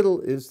one in the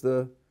middle is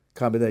the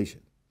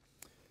combination.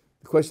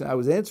 The question I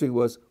was answering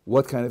was,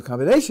 what kind of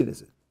combination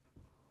is it?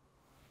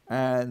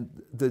 And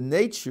the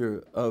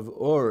nature of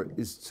or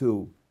is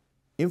to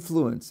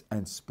influence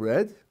and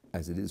spread,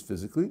 as it is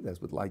physically,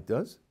 that's what light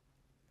does.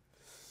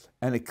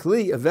 And a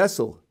kli, a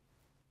vessel,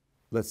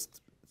 let's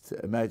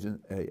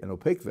imagine an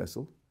opaque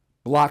vessel,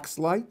 blocks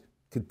light,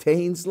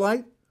 contains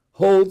light,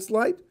 holds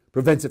light,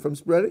 prevents it from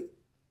spreading.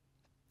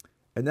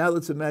 And now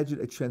let's imagine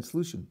a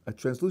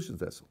translucent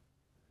vessel.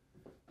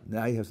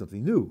 Now you have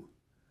something new.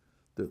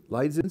 The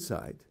light is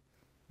inside.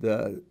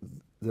 The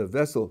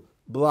vessel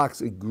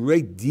blocks a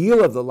great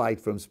deal of the light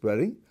from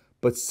spreading,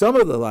 but some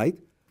of the light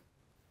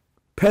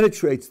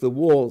penetrates the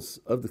walls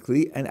of the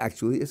Kli and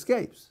actually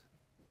escapes.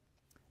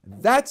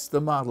 And that's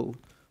the model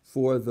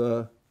for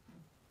the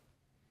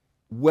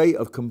way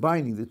of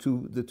combining the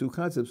two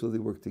concepts so they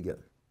work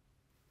together.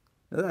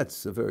 Now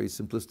that's a very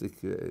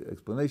simplistic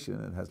explanation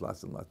and has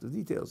lots and lots of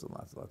details and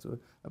lots of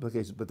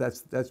applications, but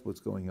that's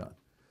what's going on.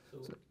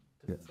 So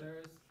yeah.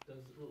 Tiferes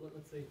does,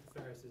 let's say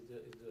Tiferes is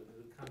the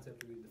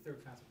concept, the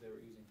third concept that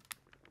we're using.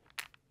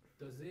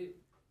 Does it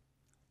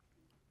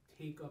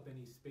take up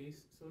any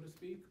space, so to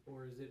speak,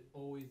 or is it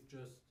always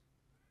just,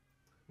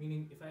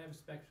 meaning if I have a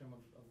spectrum of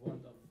 1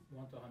 to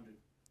 100,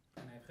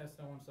 and I have Chesed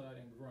on one side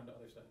and Gvura on the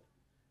other side,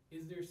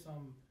 is there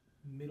some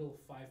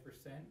middle 5%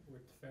 where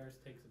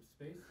Tiferes takes up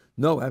space?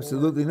 No,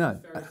 absolutely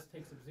not. Tiferes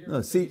takes up zero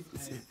No, space,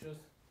 and it's just...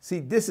 See,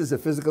 this is a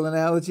physical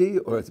analogy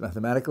or it's a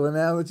mathematical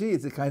analogy.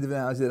 It's a kind of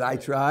analogy that I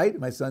tried.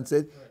 My son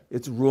said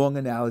it's a wrong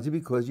analogy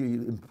because you're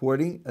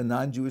importing a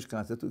non-Jewish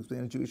concept to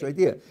explain a Jewish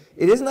idea.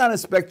 It isn't on a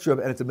spectrum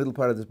and it's the middle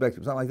part of the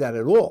spectrum. It's not like that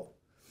at all.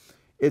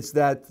 It's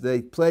that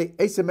they play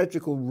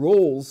asymmetrical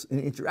roles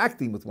in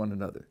interacting with one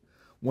another.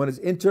 One is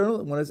internal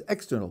and one is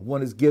external.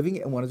 One is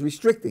giving and one is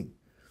restricting.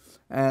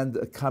 And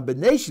a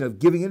combination of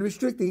giving and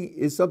restricting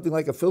is something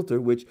like a filter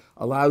which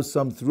allows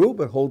some through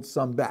but holds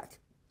some back.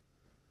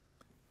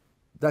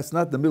 That's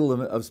not the middle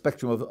of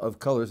spectrum of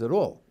colors at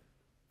all.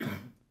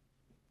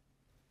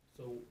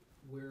 So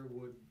where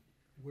would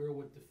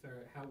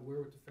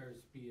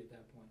Tiferes be at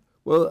that point?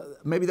 Well,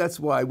 maybe that's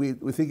why we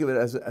think of it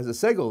as a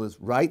segel, as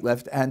right,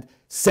 left, and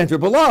center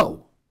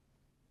below.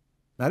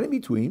 Not in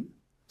between,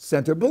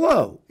 center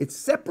below. It's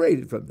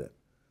separated from them.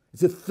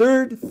 It's a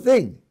third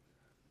thing.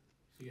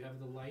 So you have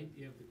the light,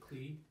 you have the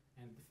Kli,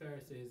 and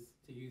Tiferes is,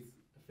 to use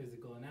a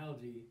physical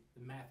analogy,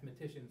 the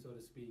mathematician, so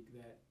to speak,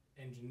 that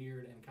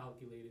engineered and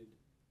calculated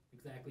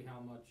exactly how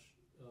much,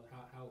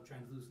 how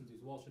translucent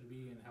these walls should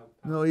be, and how.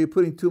 No, you're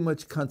putting too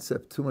much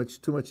concept, too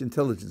much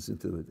intelligence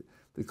into it.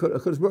 The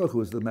Kadosh Baruch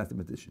Hu is the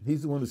mathematician.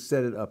 He's the one who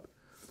set it up.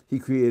 He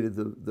created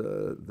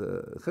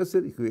the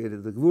Chesed, he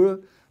created the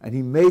Gvura, and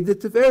he made the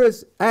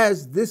Tiferes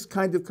as this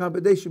kind of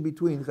combination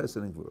between Chesed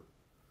and Gvura.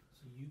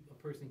 So a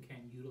person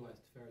can't utilize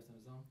Tiferes on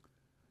his own?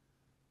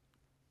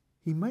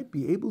 He might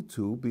be able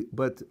to,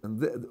 but all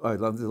right,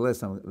 this is the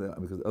last time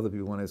because other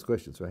people want to ask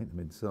questions, right? I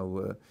mean,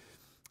 so.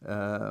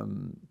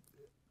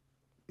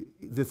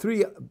 The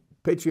three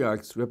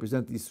patriarchs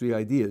represent these three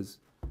ideas,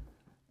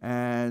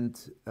 and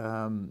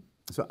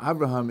so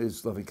Abraham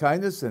is loving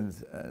kindness, and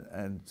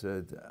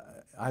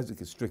Isaac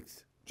is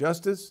strict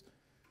justice,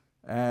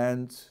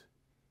 and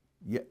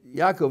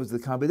Yaakov is the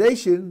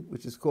combination,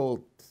 which is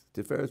called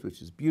Tiferes,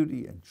 which is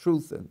beauty and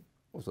truth and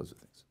all sorts of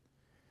things.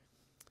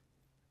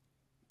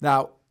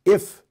 Now,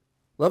 if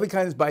loving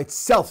kindness by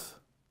itself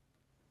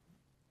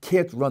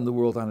can't run the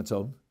world on its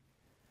own,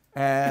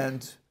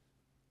 and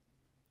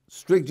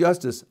strict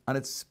justice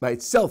by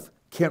itself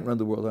can't run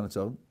the world on its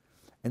own.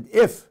 And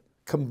if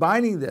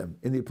combining them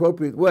in the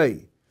appropriate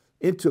way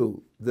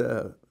into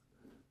the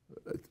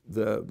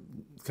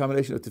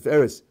combination of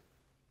Tiferes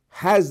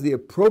has the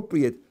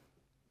appropriate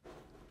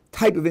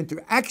type of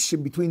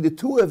interaction between the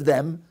two of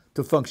them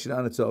to function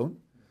on its own,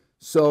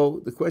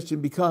 so the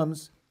question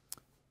becomes,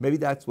 maybe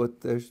that's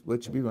what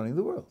should be running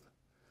the world.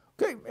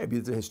 Okay, maybe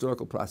it's a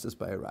historical process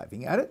by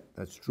arriving at it.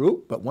 That's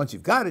true. But once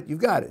you've got it, you've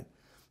got it.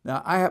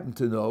 Now, I happen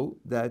to know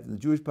that in the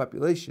Jewish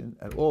population,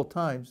 at all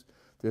times,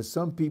 there's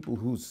some people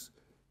whose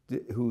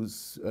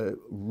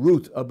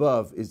root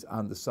above is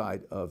on the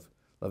side of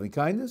loving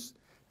kindness,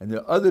 and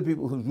there are other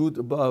people whose root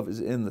above is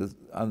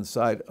on the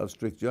side of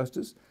strict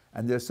justice,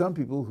 and there are some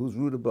people whose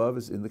root above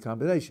is in the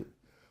combination.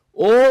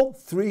 All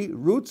three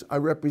roots are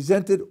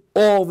represented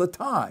all the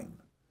time.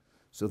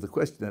 So the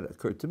question that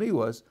occurred to me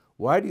was,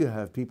 why do you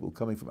have people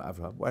coming from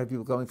Avraham? Why are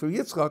people coming from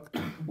Yitzchak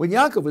when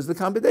Yaakov is the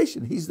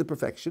combination? He's the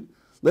perfection.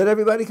 Let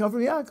everybody come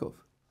from Yaakov.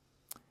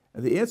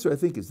 And the answer, I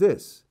think, is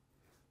this,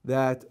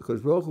 that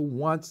Kadosh Baruch Hu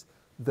wants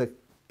the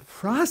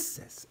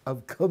process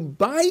of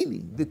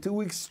combining the two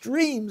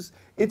extremes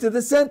into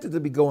the center to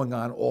be going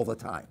on all the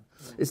time.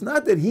 It's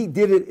not that he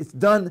did it, it's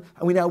done,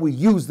 and now we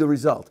use the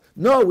result.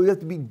 No, we have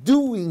to be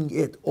doing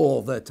it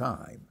all the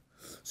time.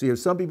 So you have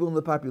some people in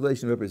the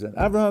population who represent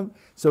Avraham,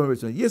 some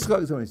represent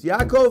Yitzchak, some represent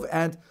Yaakov,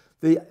 and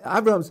the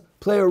Avrahams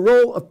play a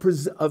role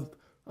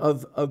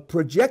of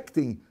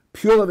projecting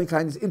pure loving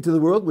kindness into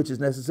the world, which is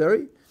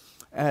necessary,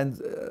 and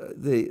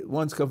the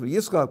ones come from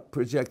Yitzchak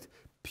project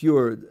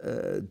pure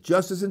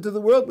justice into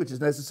the world, which is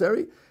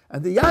necessary,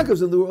 and the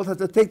Yaakovs in the world have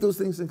to take those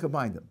things and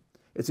combine them.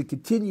 It's a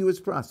continuous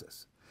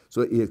process.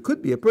 So it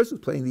could be a person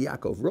playing the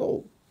Yaakov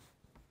role,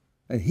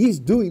 and he's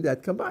doing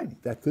that combining.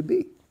 That could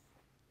be.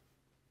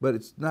 But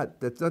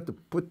that's not to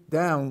put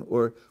down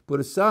or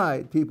put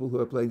aside people who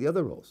are playing the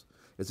other roles.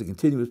 It's a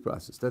continuous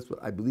process. That's what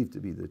I believe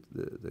to be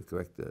the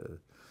correct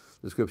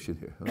description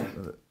here.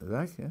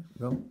 Zach, yeah?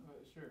 No?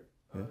 Sure.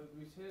 Yeah.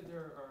 We said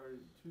there are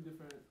two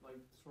different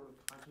sort of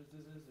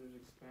consciousnesses. There's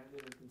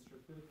expanded and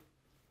constrictive.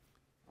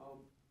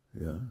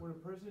 Yeah. When a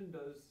person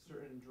does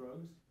certain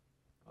drugs,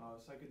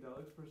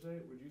 psychedelics per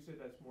se, would you say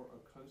that's more a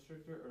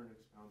constrictor or an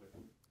expounder?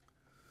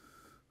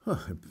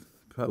 I'd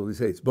probably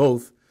say it's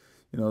both.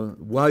 You know,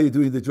 while you're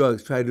doing the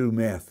drugs, try to do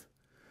math,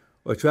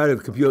 or try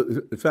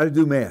to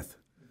do math.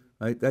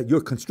 Right? That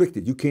you're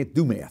constricted. You can't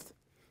do math.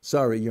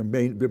 Sorry, your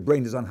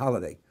brain is on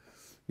holiday.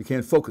 You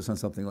can't focus on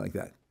something like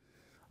that.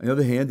 On the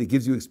other hand, it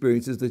gives you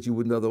experiences that you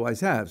wouldn't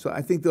otherwise have. So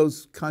I think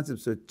those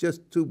concepts are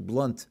just too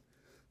blunt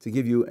to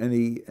give you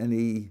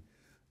any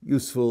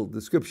useful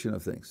description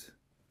of things.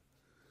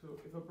 So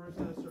if a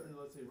person has certain,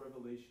 let's say,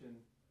 revelation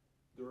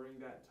during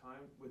that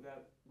time, would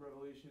that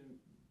revelation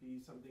be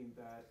something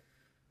that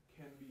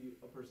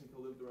a person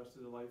can live the rest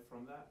of their life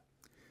from that?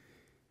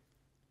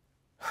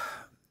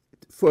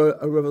 For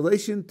a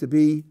revelation to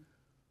be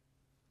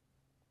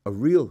a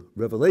real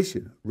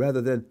revelation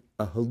rather than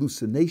a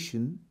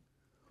hallucination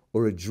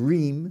or a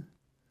dream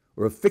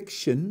or a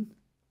fiction,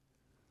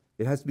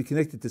 it has to be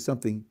connected to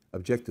something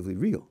objectively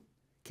real.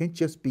 It can't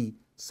just be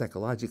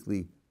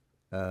psychologically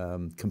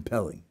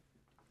compelling.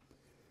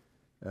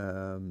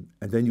 And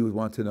then you would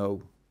want to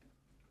know,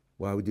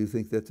 why would you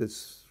think that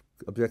it's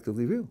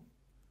objectively real?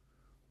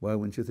 Why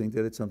wouldn't you think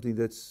that it's something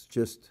that's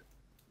just,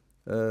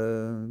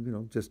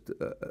 just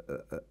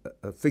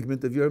a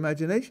figment of your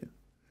imagination?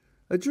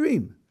 A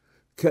dream.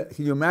 Can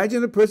you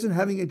imagine a person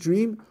having a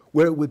dream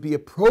where it would be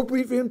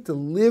appropriate for him to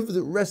live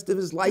the rest of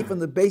his life on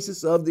the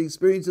basis of the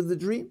experience of the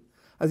dream?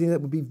 I think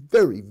that would be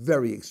very,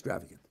 very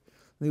extravagant.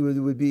 I think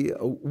it would be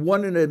a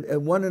one in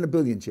a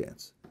billion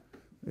chance.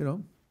 You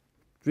know,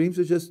 dreams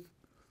are just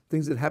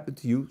things that happen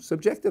to you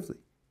subjectively.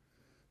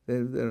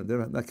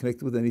 They're not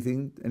connected with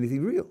anything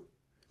real.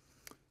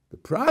 The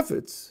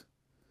prophets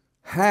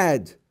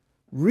had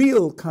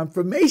real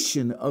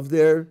confirmation of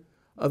their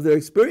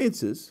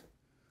experiences,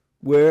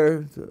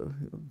 where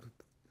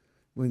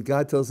when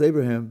God tells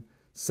Abraham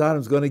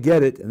Sodom's going to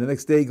get it, and the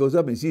next day he goes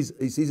up and he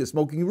sees a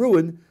smoking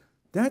ruin,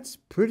 that's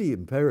pretty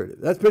imperative.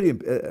 That's pretty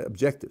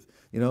objective.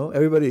 You know,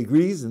 everybody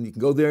agrees, and you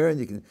can go there and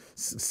you can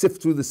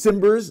sift through the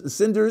cinders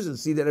and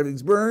see that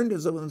everything's burned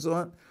and so on and so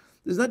on.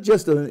 There's not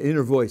just an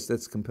inner voice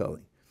that's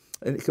compelling.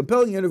 And a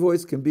compelling inner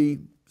voice can be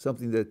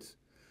something that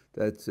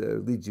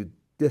leads you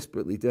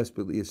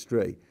desperately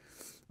astray.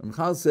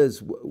 Michal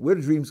says, where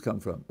do dreams come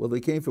from? Well, they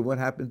came from what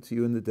happened to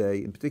you in the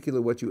day, in particular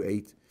what you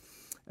ate,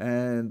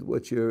 and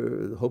what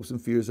your hopes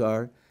and fears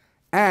are,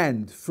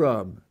 and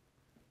from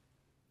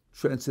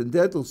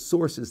transcendental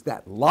sources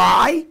that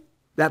lie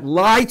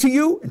to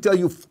you and tell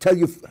you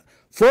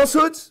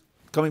falsehoods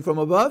coming from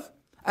above,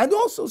 and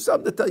also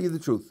some that tell you the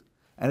truth.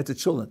 And it's a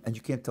chulin, and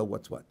you can't tell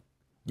what's what.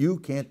 You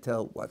can't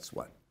tell what's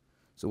what.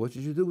 So what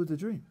should you do with the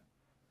dream?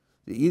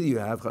 Either you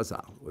have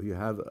chazal, or you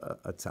have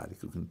a tzaddik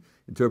who can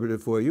interpret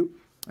it for you,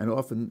 and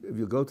often if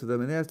you go to them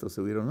and ask, they'll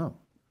say, we don't know.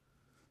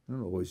 They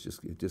don't always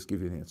just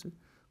give you an answer.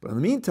 But in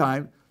the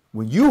meantime,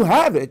 when you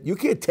have it, you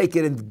can't take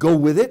it and go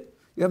with it.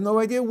 You have no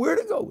idea where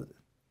to go with it.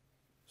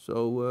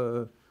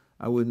 So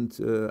I wouldn't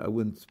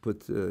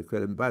put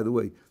credit. And by the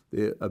way,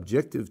 the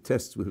objective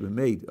tests that have been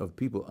made of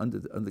people under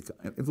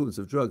the influence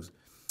of drugs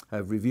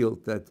have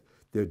revealed that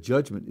their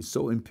judgment is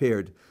so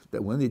impaired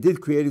that when they did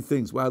creative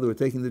things while they were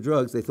taking the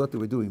drugs, they thought they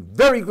were doing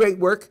very great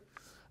work.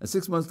 And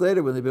 6 months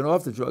later, when they've been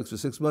off the drugs for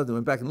 6 months, they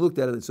went back and looked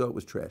at it and saw it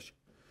was trash.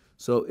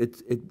 So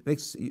it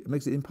makes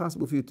it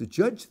impossible for you to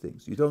judge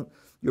things.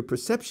 Your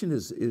perception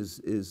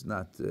is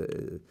not.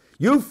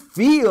 You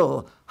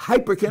feel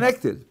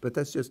hyper-connected, but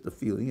that's just a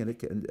feeling, and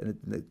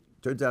it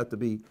turns out to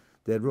be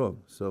dead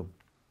wrong. So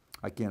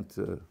I can't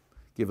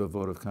give a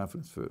vote of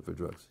confidence for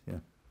drugs. Yeah.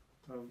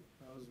 I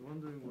was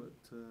wondering what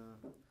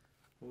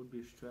would be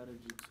a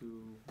strategy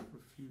to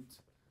refute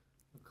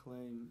a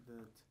claim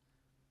that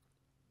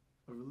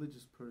a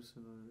religious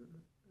person, or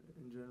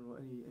in general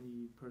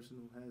any person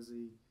who has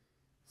a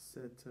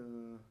set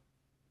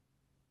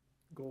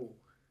goal,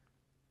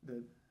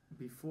 that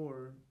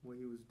before what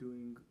he was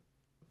doing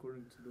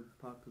according to the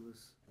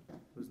populace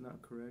was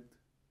not correct,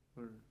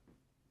 or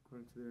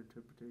according to their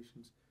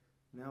interpretations,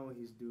 now what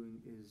he's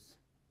doing is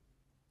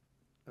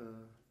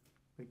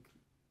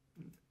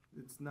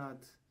it's not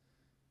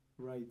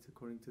right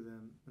according to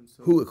them. And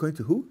so Who, according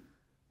to who?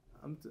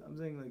 I'm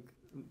saying, like,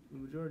 the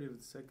majority of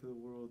the secular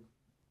world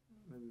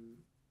maybe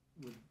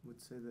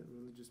would say that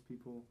religious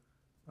people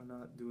are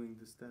not doing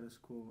the status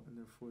quo, and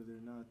therefore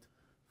they're not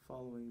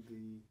following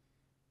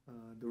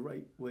the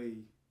right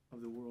way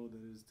of the world,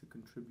 that is to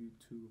contribute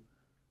to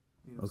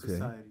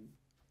society.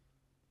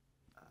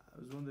 I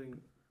was wondering,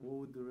 what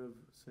would the Rev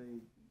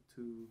say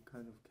to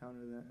kind of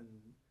counter that, and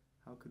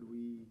how could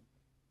we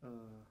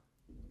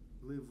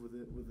live with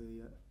it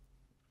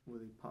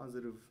with a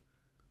positive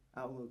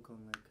outlook on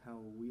like how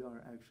we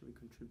are actually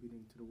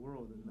contributing to the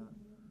world and not.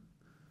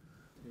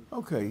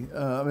 Okay,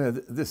 I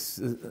mean, this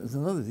is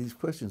another. These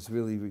questions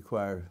really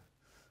require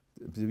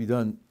to be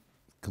done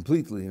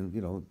completely, and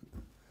will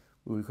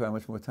require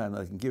much more time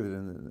than I can give it.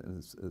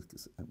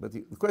 But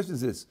the question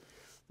is this: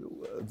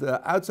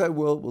 the outside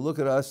world will look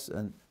at us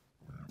and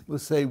we'll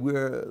say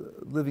we're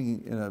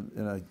living in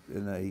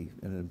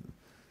an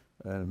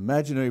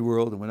imaginary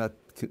world, and we're not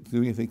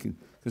doing anything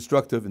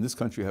constructive. In this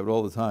country, we have it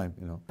all the time.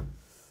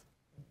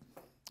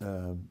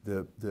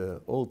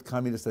 The old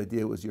communist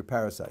idea was you're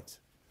parasites.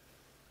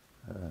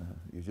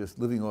 You're just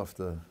living off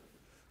the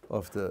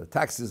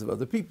taxes of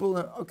other people.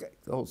 Okay,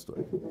 the whole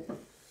story.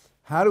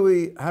 How do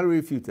we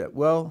refute that?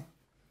 Well,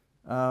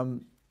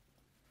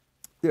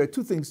 there are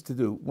two things to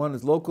do. One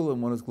is local and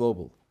one is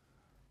global.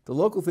 The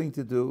local thing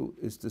to do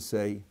is to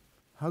say,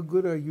 how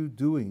good are you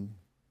doing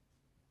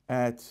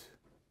at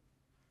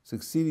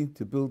succeeding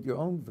to build your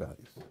own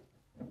values?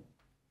 Do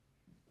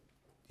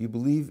you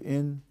believe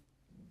in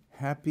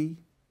happy,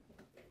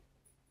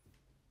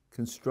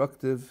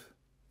 constructive,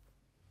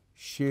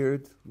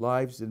 shared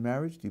lives in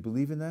marriage? Do you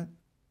believe in that?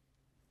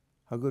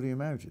 How good are your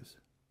marriages?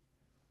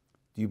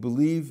 Do you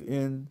believe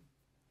in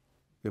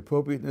the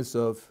appropriateness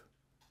of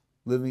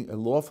living a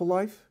lawful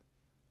life?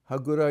 How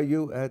good are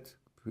you at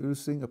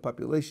producing a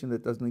population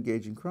that doesn't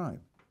engage in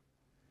crime?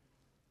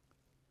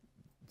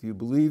 Do you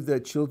believe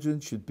that children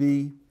should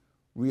be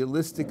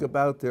realistic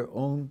about their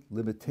own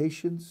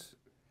limitations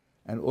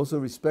and also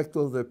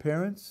respectful of their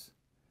parents?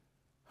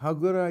 How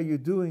good are you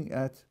doing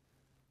at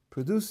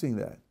producing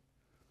that?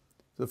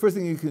 So the first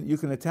thing you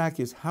can attack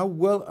is, how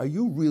well are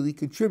you really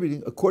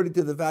contributing according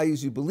to the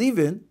values you believe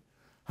in?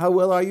 How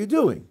well are you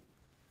doing?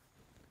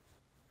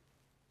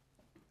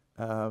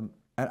 And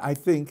I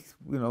think,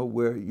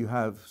 where you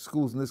have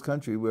schools in this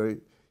country where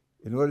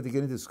in order to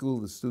get into school,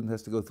 the student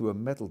has to go through a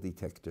metal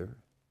detector,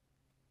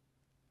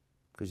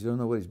 because you don't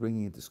know what he's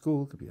bringing into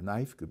school. It could be a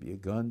knife, could be a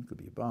gun, could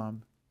be a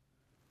bomb.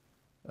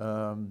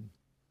 And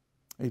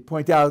you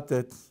point out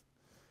that,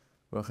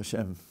 well,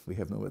 Hashem, we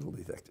have no metal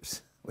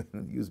detectors. We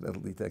don't use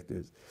metal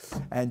detectors.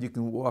 And you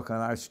can walk on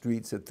our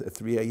streets at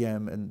 3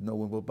 a.m. and no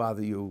one will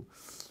bother you.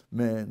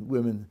 Men,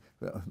 women.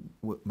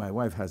 My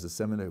wife has a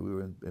seminar. We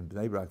were in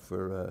Bnei Brak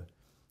for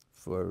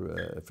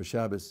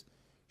Shabbos.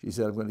 She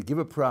said, I'm going to give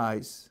a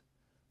prize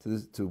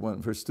to one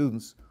of her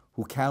students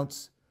who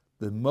counts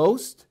the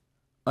most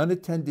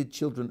unattended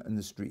children in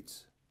the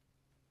streets.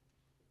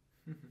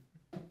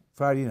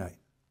 Friday night,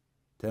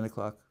 10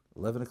 o'clock,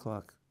 11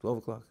 o'clock, 12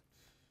 o'clock,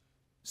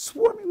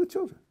 swarming with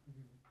children.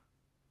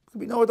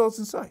 Could be no adults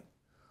in sight.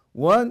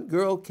 One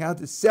girl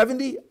counted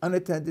 70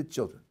 unattended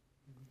children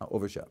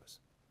over Shabbos.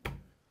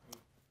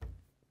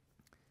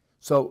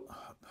 So,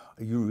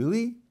 are you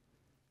really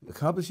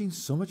accomplishing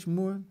so much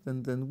more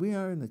than we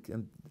are?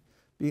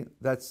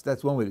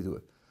 That's one way to do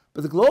it.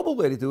 But the global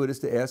way to do it is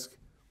to ask,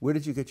 where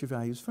did you get your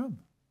values from?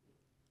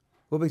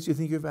 What makes you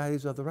think your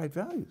values are the right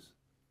values?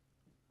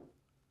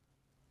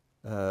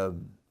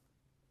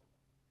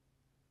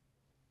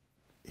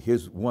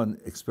 Here's one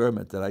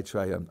experiment that I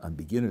try on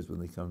beginners when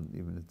they come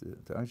even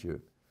to our shir.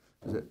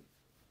 Is that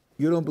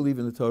you don't believe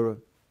in the Torah,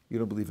 you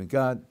don't believe in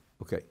God,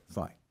 okay,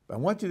 fine. But I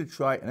want you to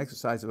try an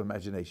exercise of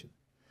imagination.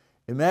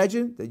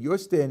 Imagine that you're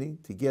standing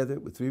together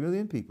with 3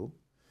 million people,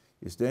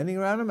 you're standing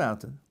around a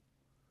mountain,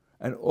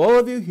 and all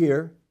of you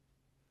here,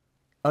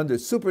 under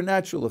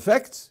supernatural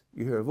effects,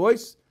 you hear a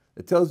voice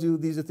that tells you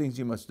these are things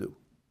you must do.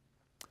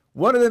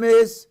 One of them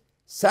is,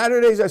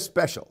 Saturdays are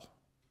special.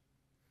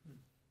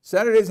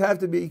 Saturdays have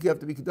to be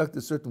conducted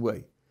a certain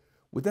way.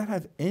 Would that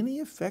have any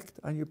effect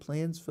on your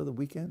plans for the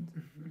weekend?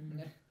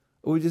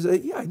 Or would you say,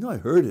 yeah, I know I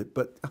heard it,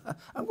 but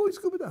I'm going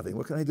scuba diving.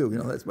 What can I do?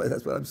 That's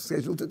what I'm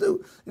scheduled to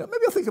do. Maybe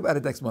I'll think about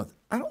it next month.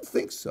 I don't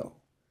think so.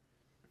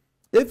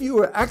 If you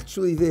were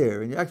actually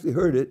there and you actually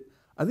heard it,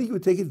 I think you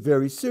would take it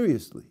very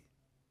seriously.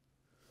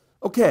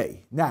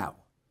 Okay, now,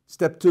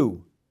 step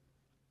 2.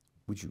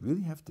 Would you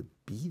really have to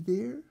be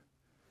there?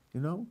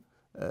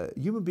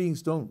 Human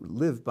beings don't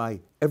live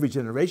by every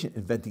generation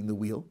inventing the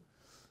wheel.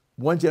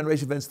 One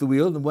generation invents the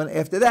wheel, and one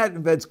after that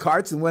invents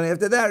carts, and one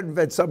after that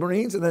invents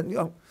submarines, and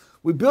then,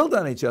 we build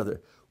on each other.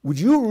 Would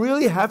you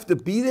really have to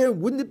be there?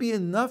 Wouldn't it be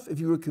enough if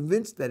you were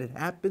convinced that it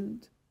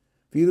happened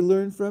for you to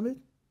learn from it?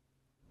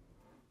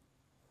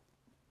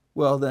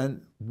 Well,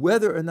 then,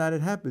 whether or not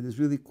it happened is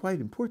really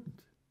quite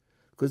important.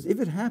 Because if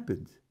it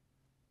happened,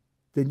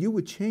 then you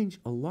would change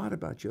a lot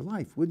about your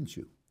life, wouldn't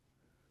you?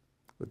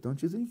 But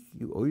don't you think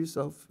you owe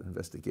yourself an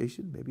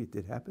investigation? Maybe it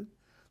did happen.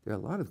 There are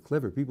a lot of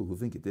clever people who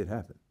think it did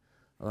happen.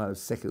 A lot of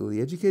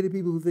secularly educated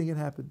people who think it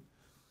happened.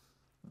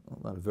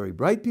 A lot of very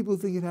bright people who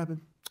think it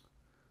happened.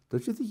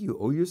 Don't you think you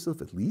owe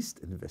yourself at least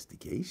an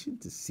investigation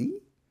to see?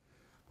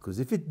 Because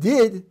if it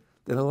did,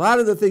 then a lot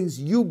of the things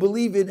you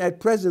believe in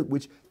at present,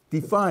 which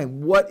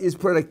define what is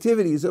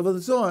productivity and so forth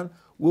and so on,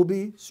 will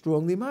be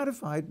strongly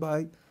modified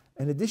by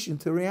an addition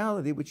to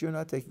reality which you're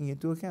not taking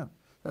into account.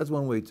 That's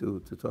one way to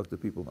talk to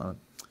people on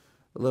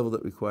a level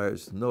that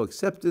requires no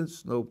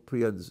acceptance, no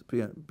previous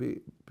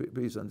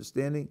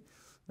understanding,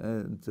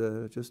 and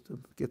just to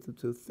get them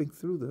to think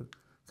through the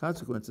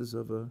consequences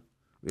of a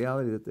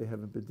reality that they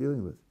haven't been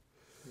dealing with.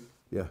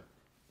 Yeah.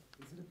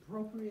 Is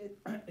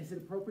it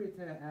appropriate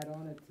to add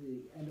on at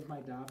the end of my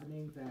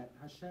davening that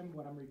Hashem,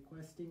 what I'm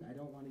requesting, I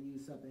don't want to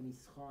use up any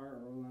schar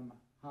or Olam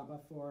HaBah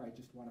for, I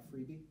just want a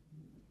freebie?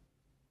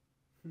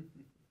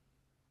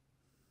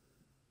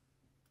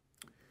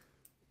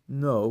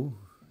 No,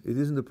 it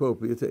isn't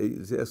appropriate.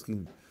 It's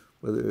asking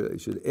whether I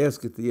should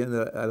ask at the end.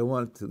 I don't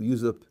want to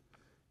use up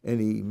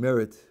any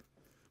merit.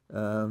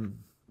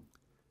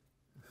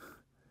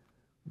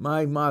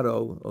 My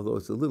motto, although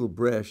it's a little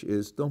brash,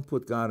 is don't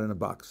put God in a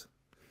box.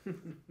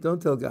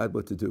 Don't tell God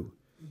what to do.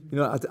 You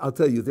know, I'll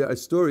tell you, there are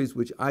stories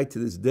which I, to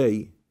this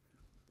day,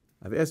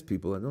 I've asked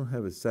people, I don't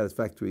have a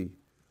satisfactory,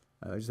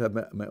 I just have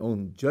my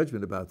own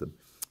judgment about them,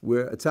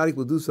 where a tzaddik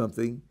will do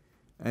something,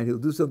 and he'll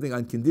do something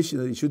on condition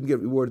that he shouldn't get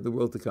rewarded in the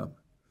world to come.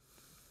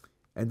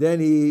 And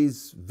then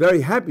he's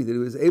very happy that he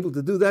was able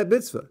to do that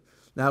mitzvah.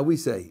 Now we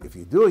say, if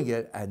you're doing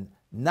it and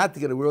not to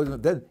get a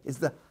reward, then it's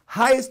the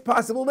highest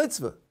possible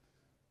mitzvah.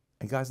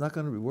 And God's not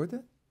going to reward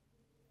that?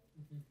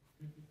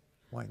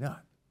 Why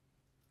not?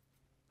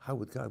 How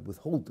would God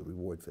withhold the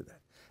reward for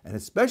that? And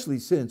especially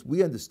since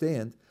we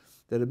understand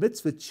that a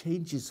mitzvah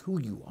changes who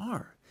you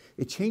are.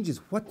 It changes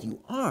what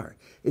you are.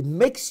 It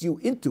makes you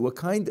into a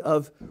kind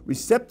of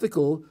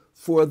receptacle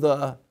for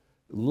the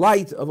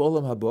light of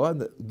Olam HaBah.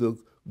 And the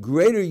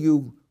greater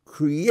you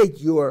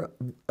create your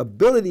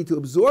ability to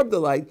absorb the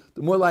light,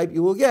 the more light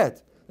you will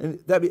get.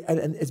 And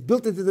it's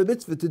built into the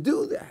mitzvah to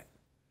do that.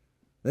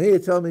 Then you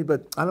tell me,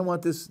 but I don't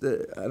want this.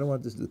 I don't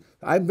want this.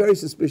 I'm very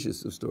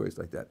suspicious of stories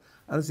like that.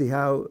 I don't see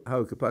how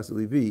it could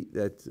possibly be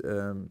that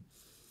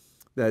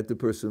that the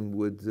person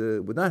would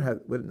not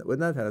have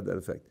that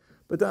effect.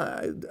 But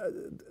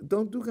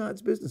don't do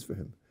God's business for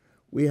him.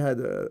 We had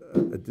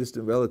a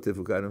distant relative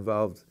who got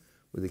involved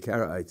with the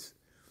Karaites,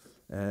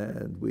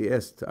 and we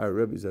asked our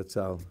Rabbi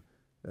Zatzal,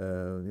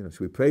 should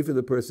we pray for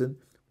the person?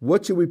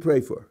 What should we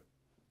pray for?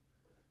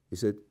 He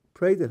said,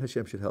 pray that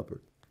Hashem should help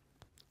her.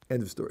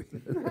 End of story.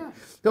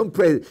 Don't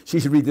pray that she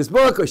should read this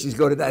book, or she should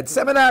go to that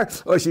seminar,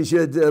 or she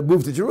should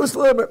move to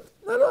Jerusalem.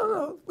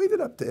 No. Leave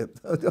it up to him.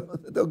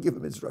 Don't give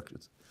him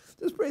instructions.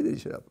 Just pray that he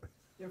should help her.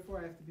 Therefore,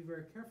 I have to be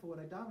very careful what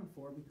I daven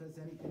for, because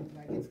anything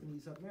I get is going to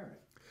use up merit.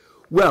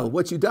 Well,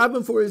 what you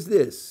daven for is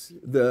this: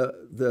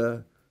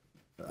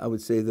 I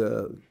would say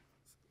the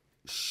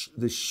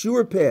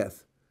sure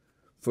path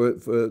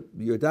for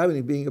your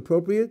davening being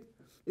appropriate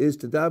is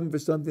to daven for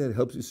something that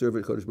helps you serve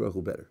Kadosh Baruch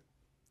Hu better.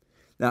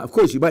 Now, of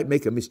course, you might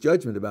make a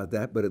misjudgment about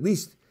that, but at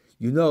least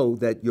you know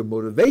that your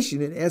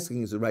motivation in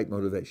asking is the right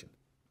motivation.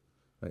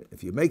 Right?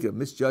 If you make a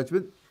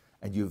misjudgment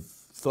and you've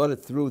thought it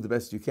through the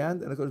best you can,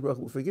 then Kadosh Baruch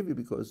Hu will forgive you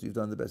because you've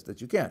done the best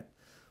that you can.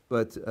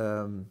 But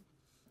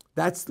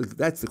that's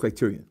the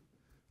criterion.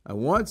 I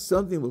want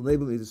something that will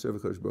enable me to serve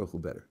Kadosh Baruch Hu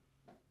better.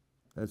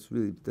 That's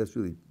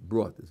really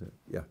broad, isn't it?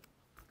 Yeah.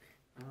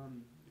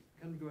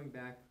 Kind of going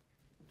back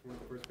to one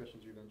of the first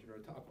questions you mentioned,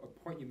 or a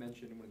point you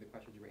mentioned in one of the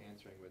questions you were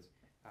answering was,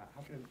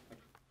 how can a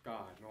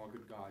God, an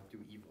all-good God, do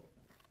evil?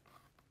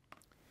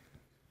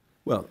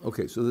 Well,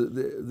 okay, so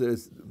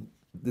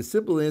the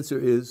simple answer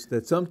is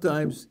that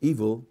sometimes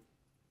evil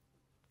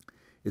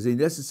is a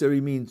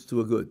necessary means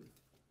to a good.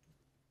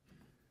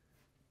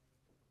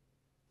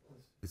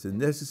 It's a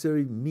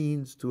necessary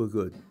means to a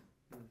good.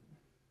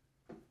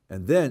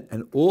 And then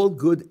an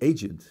all-good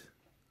agent,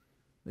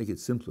 make it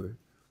simpler,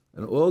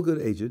 an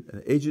all-good agent,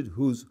 an agent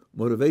whose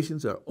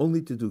motivations are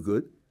only to do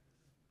good,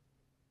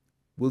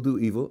 will do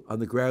evil on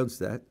the grounds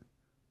that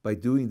by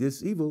doing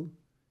this evil,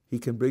 he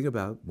can bring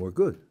about more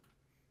good.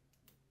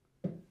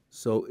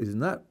 So it is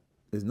not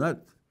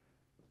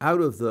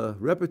out of the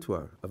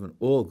repertoire of an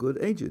all-good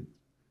agent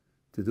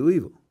to do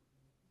evil.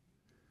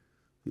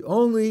 The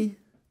only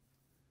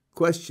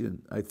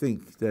question, I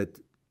think, that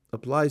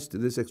applies to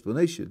this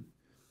explanation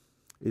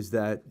is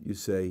that you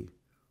say,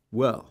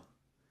 well,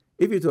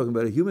 if you're talking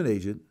about a human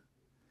agent,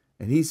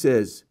 and he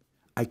says,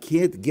 I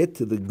can't get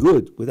to the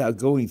good without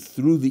going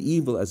through the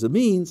evil as a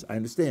means, I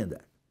understand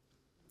that.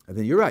 And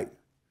then you're right.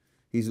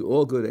 He's an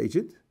all-good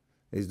agent.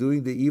 He's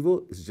doing the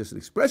evil. It's just an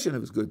expression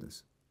of his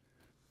goodness.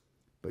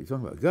 But you're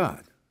talking about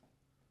God.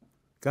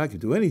 God can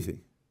do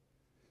anything.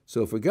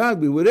 So for God,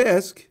 we would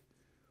ask,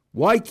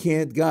 why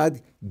can't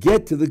God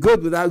get to the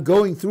good without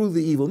going through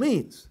the evil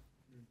means?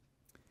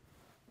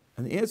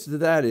 And the answer to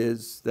that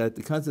is that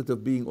the concept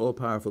of being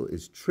all-powerful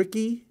is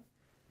tricky,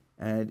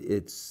 and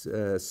it's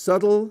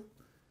subtle,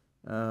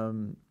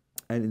 and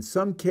in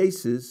some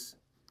cases,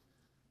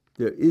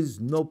 there is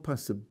no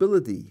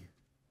possibility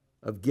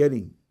of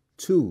getting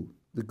to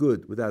the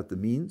good without the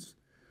means,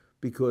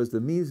 because the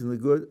means and the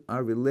good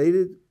are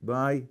related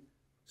by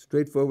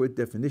straightforward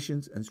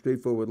definitions and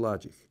straightforward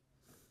logic.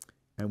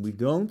 And we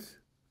don't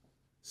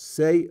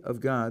say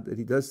of God that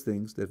he does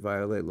things that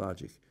violate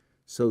logic.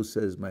 So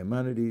says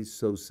Maimonides,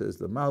 so says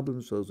the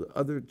Malbim, so says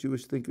other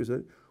Jewish thinkers.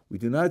 We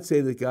do not say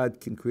that God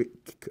can create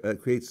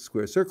a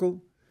square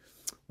circle.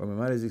 Or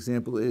Maimonides'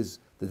 example is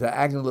the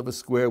diagonal of a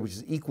square, which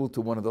is equal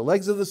to one of the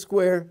legs of the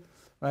square,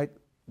 right?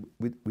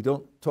 We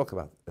don't talk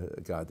about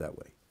God that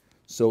way.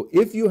 So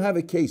if you have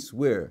a case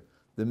where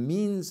the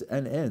means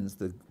and ends,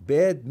 the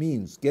bad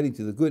means getting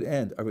to the good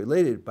end, are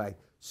related by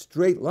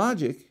straight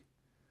logic,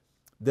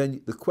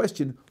 then the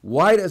question,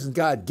 why doesn't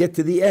God get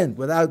to the end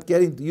without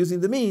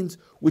using the means,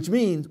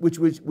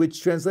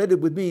 which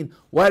translated would mean,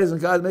 why doesn't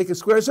God make a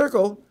square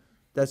circle?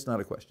 That's not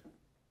a question.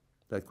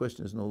 That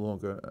question is no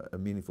longer a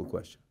meaningful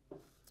question.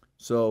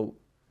 So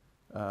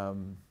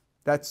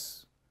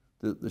that's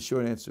the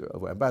short answer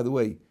of why. And by the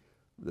way,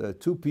 the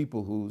two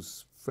people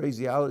whose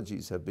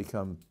phraseologies have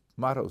become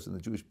mottos in the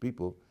Jewish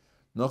people,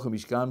 Nochem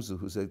Ish Gamzu,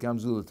 who said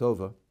Gamzu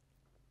Latova,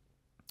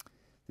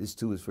 this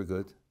too is for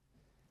good,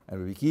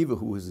 and Rabbi Kiva,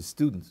 who was a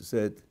student, who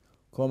said,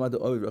 Kol ma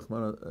Dovid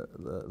Rachmana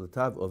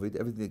Latav Ovid,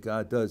 everything that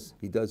God does,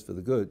 He does for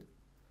the good.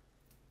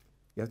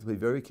 You have to pay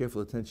very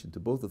careful attention to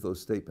both of those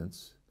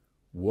statements.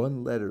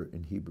 One letter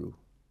in Hebrew,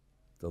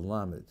 the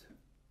Lamed.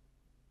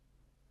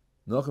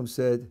 Nochem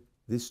said,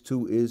 this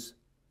too is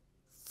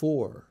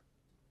for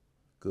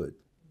good.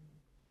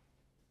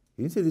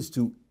 He didn't say this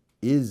too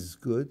is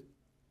good.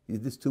 He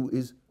said this too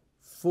is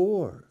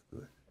for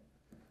good.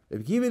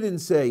 If Kiva didn't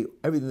say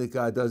everything that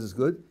God does is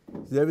good,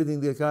 he said everything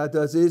that God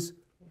does is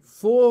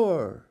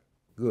for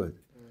good.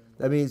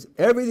 That means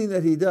everything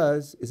that He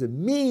does is a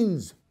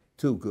means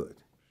to good.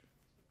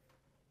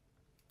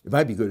 It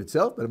might be good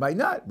itself, but it might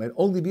not. It might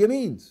only be a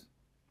means.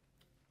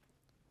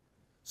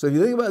 So if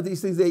you think about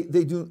these things,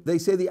 they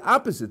say the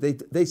opposite.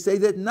 They say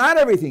that not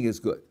everything is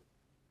good.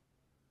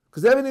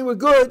 Because if everything were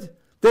good,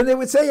 then they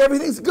would say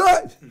everything's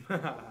good.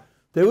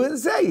 They wouldn't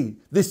say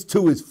this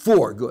too is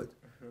for good.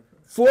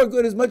 For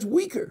good is much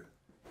weaker.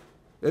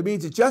 It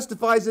means it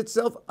justifies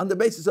itself on the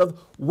basis of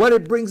what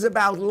it brings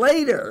about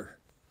later.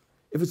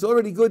 If it's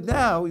already good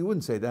now, you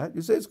wouldn't say that.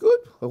 You say it's good.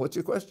 Well, what's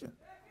your question?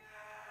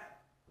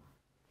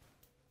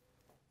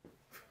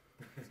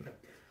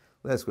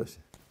 Last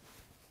question.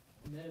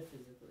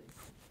 Metaphysically,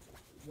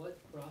 what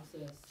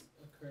process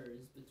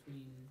occurs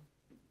between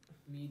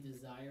me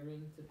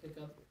desiring to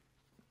pick up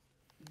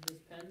this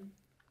pen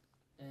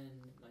and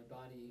my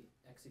body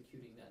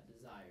executing that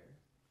desire?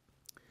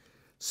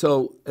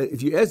 So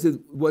if you ask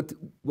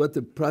what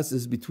the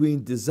process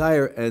between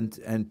desire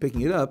and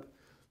picking it up,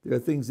 there are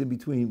things in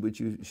between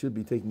which you should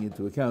be taking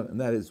into account, and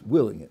that is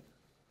willing it.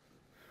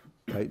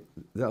 Right?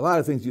 There are a lot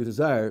of things you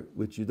desire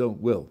which you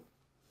don't will.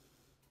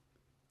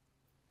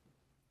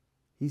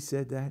 He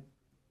said that.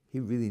 He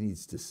really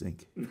needs to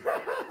sink.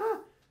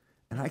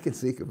 And I can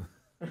sink him.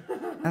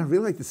 I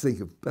really like to sink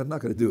him, but I'm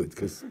not going to do it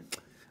because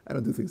I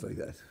don't do things like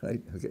that.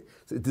 Right? Okay.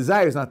 So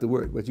desire is not the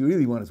word. What you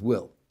really want is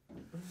will.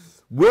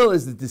 Will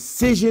is the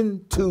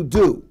decision to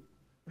do.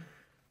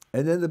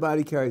 And then the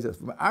body carries us.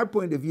 From our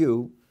point of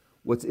view,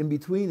 what's in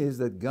between is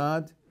that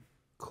God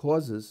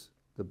causes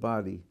the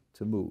body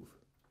to move.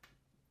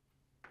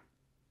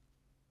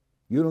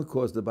 You don't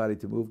cause the body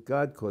to move.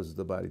 God causes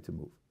the body to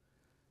move.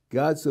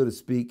 God, so to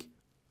speak,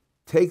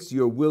 takes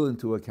your will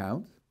into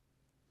account,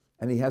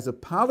 and He has a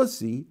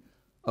policy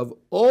of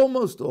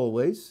almost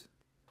always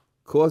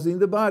causing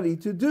the body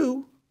to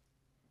do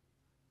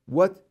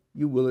what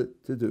you will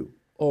it to do.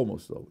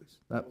 Almost always,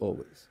 not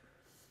always.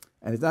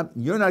 And it's not,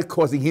 you're not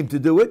causing Him to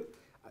do it.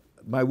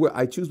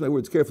 I choose my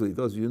words carefully.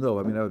 Those of you know,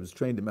 I was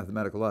trained in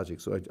mathematical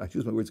logic, so I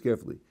choose my words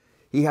carefully.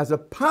 He has a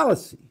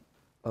policy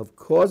of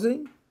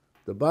causing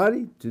the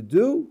body to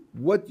do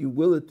what you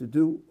will it to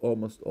do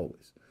almost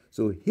always.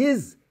 So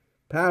His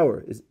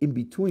power is in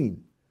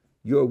between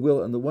your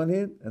will on the one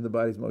hand and the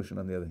body's motion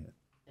on the other hand.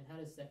 And how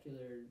does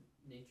secular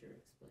nature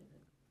explain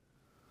it?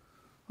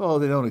 Oh,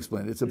 they don't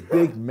explain it. It's a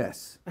big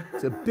mess.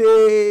 It's a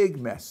big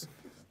mess.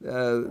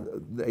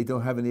 They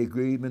don't have any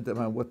agreement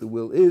on what the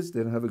will is.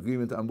 They don't have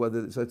agreement on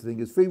whether such a thing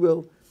is free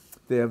will.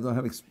 They don't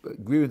have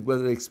agreement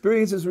whether the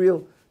experience is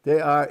real. They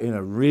are in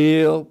a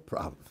real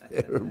problem.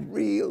 They're a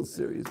real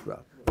serious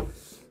problem.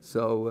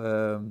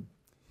 So,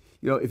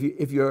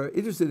 if you're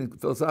interested in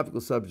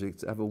philosophical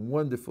subjects, I have a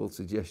wonderful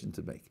suggestion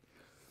to make.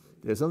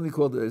 There's something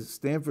called the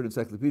Stanford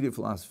Encyclopedia of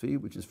Philosophy,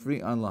 which is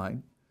free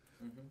online,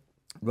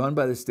 run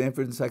by the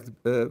Stanford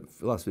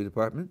Philosophy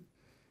Department,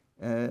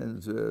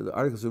 and the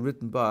articles are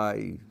written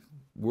by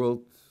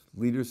world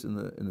leaders in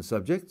the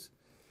subjects.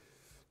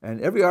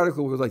 And every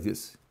article goes like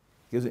this: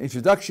 it gives an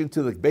introduction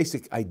to the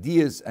basic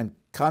ideas and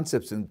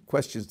concepts and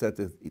questions that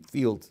the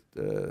field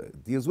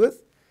deals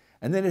with,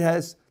 and then it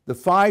has the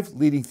 5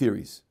 leading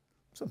theories.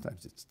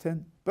 Sometimes it's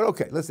 10, but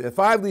okay, let's say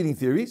 5 leading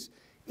theories.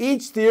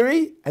 Each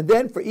theory, and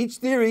then for each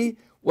theory,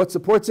 what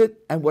supports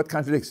it and what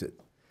contradicts it.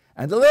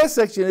 And the last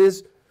section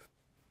is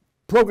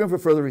program for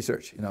further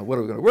research. What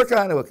are we going to work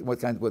on? What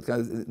kind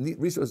of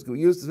resources can we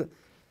use?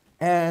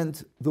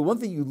 And the one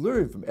thing you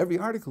learn from every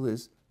article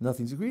is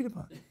nothing's agreed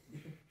upon.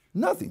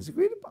 Nothing's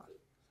agreed upon.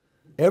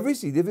 Every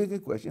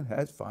significant question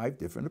has 5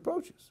 different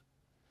approaches.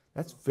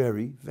 That's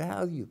very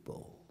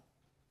valuable.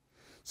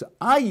 So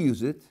I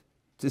use it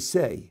to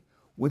say,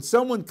 when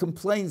someone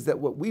complains that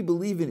what we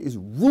believe in is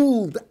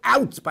ruled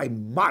out by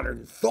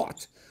modern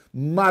thought,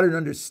 modern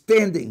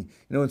understanding,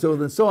 and so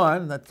on and so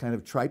on, that kind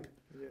of tripe,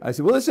 I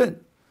say, well,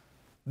 listen,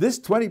 this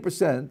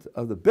 20%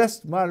 of the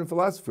best modern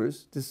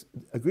philosophers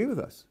disagree with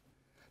us.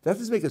 That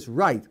doesn't make us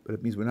right, but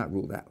it means we're not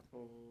ruled out.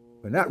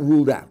 We're not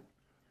ruled out.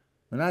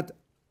 We're not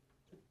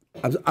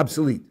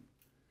obsolete.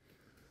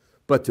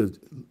 But to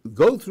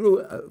go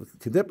through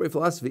contemporary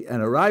philosophy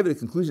and arrive at a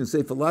conclusion and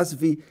say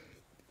philosophy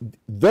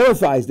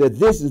verifies that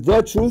this is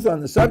the truth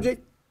on the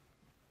subject,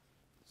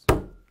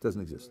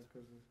 doesn't exist.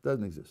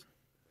 Doesn't exist.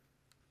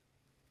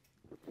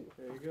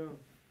 There you go.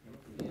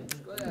 Yeah.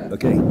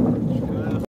 Okay?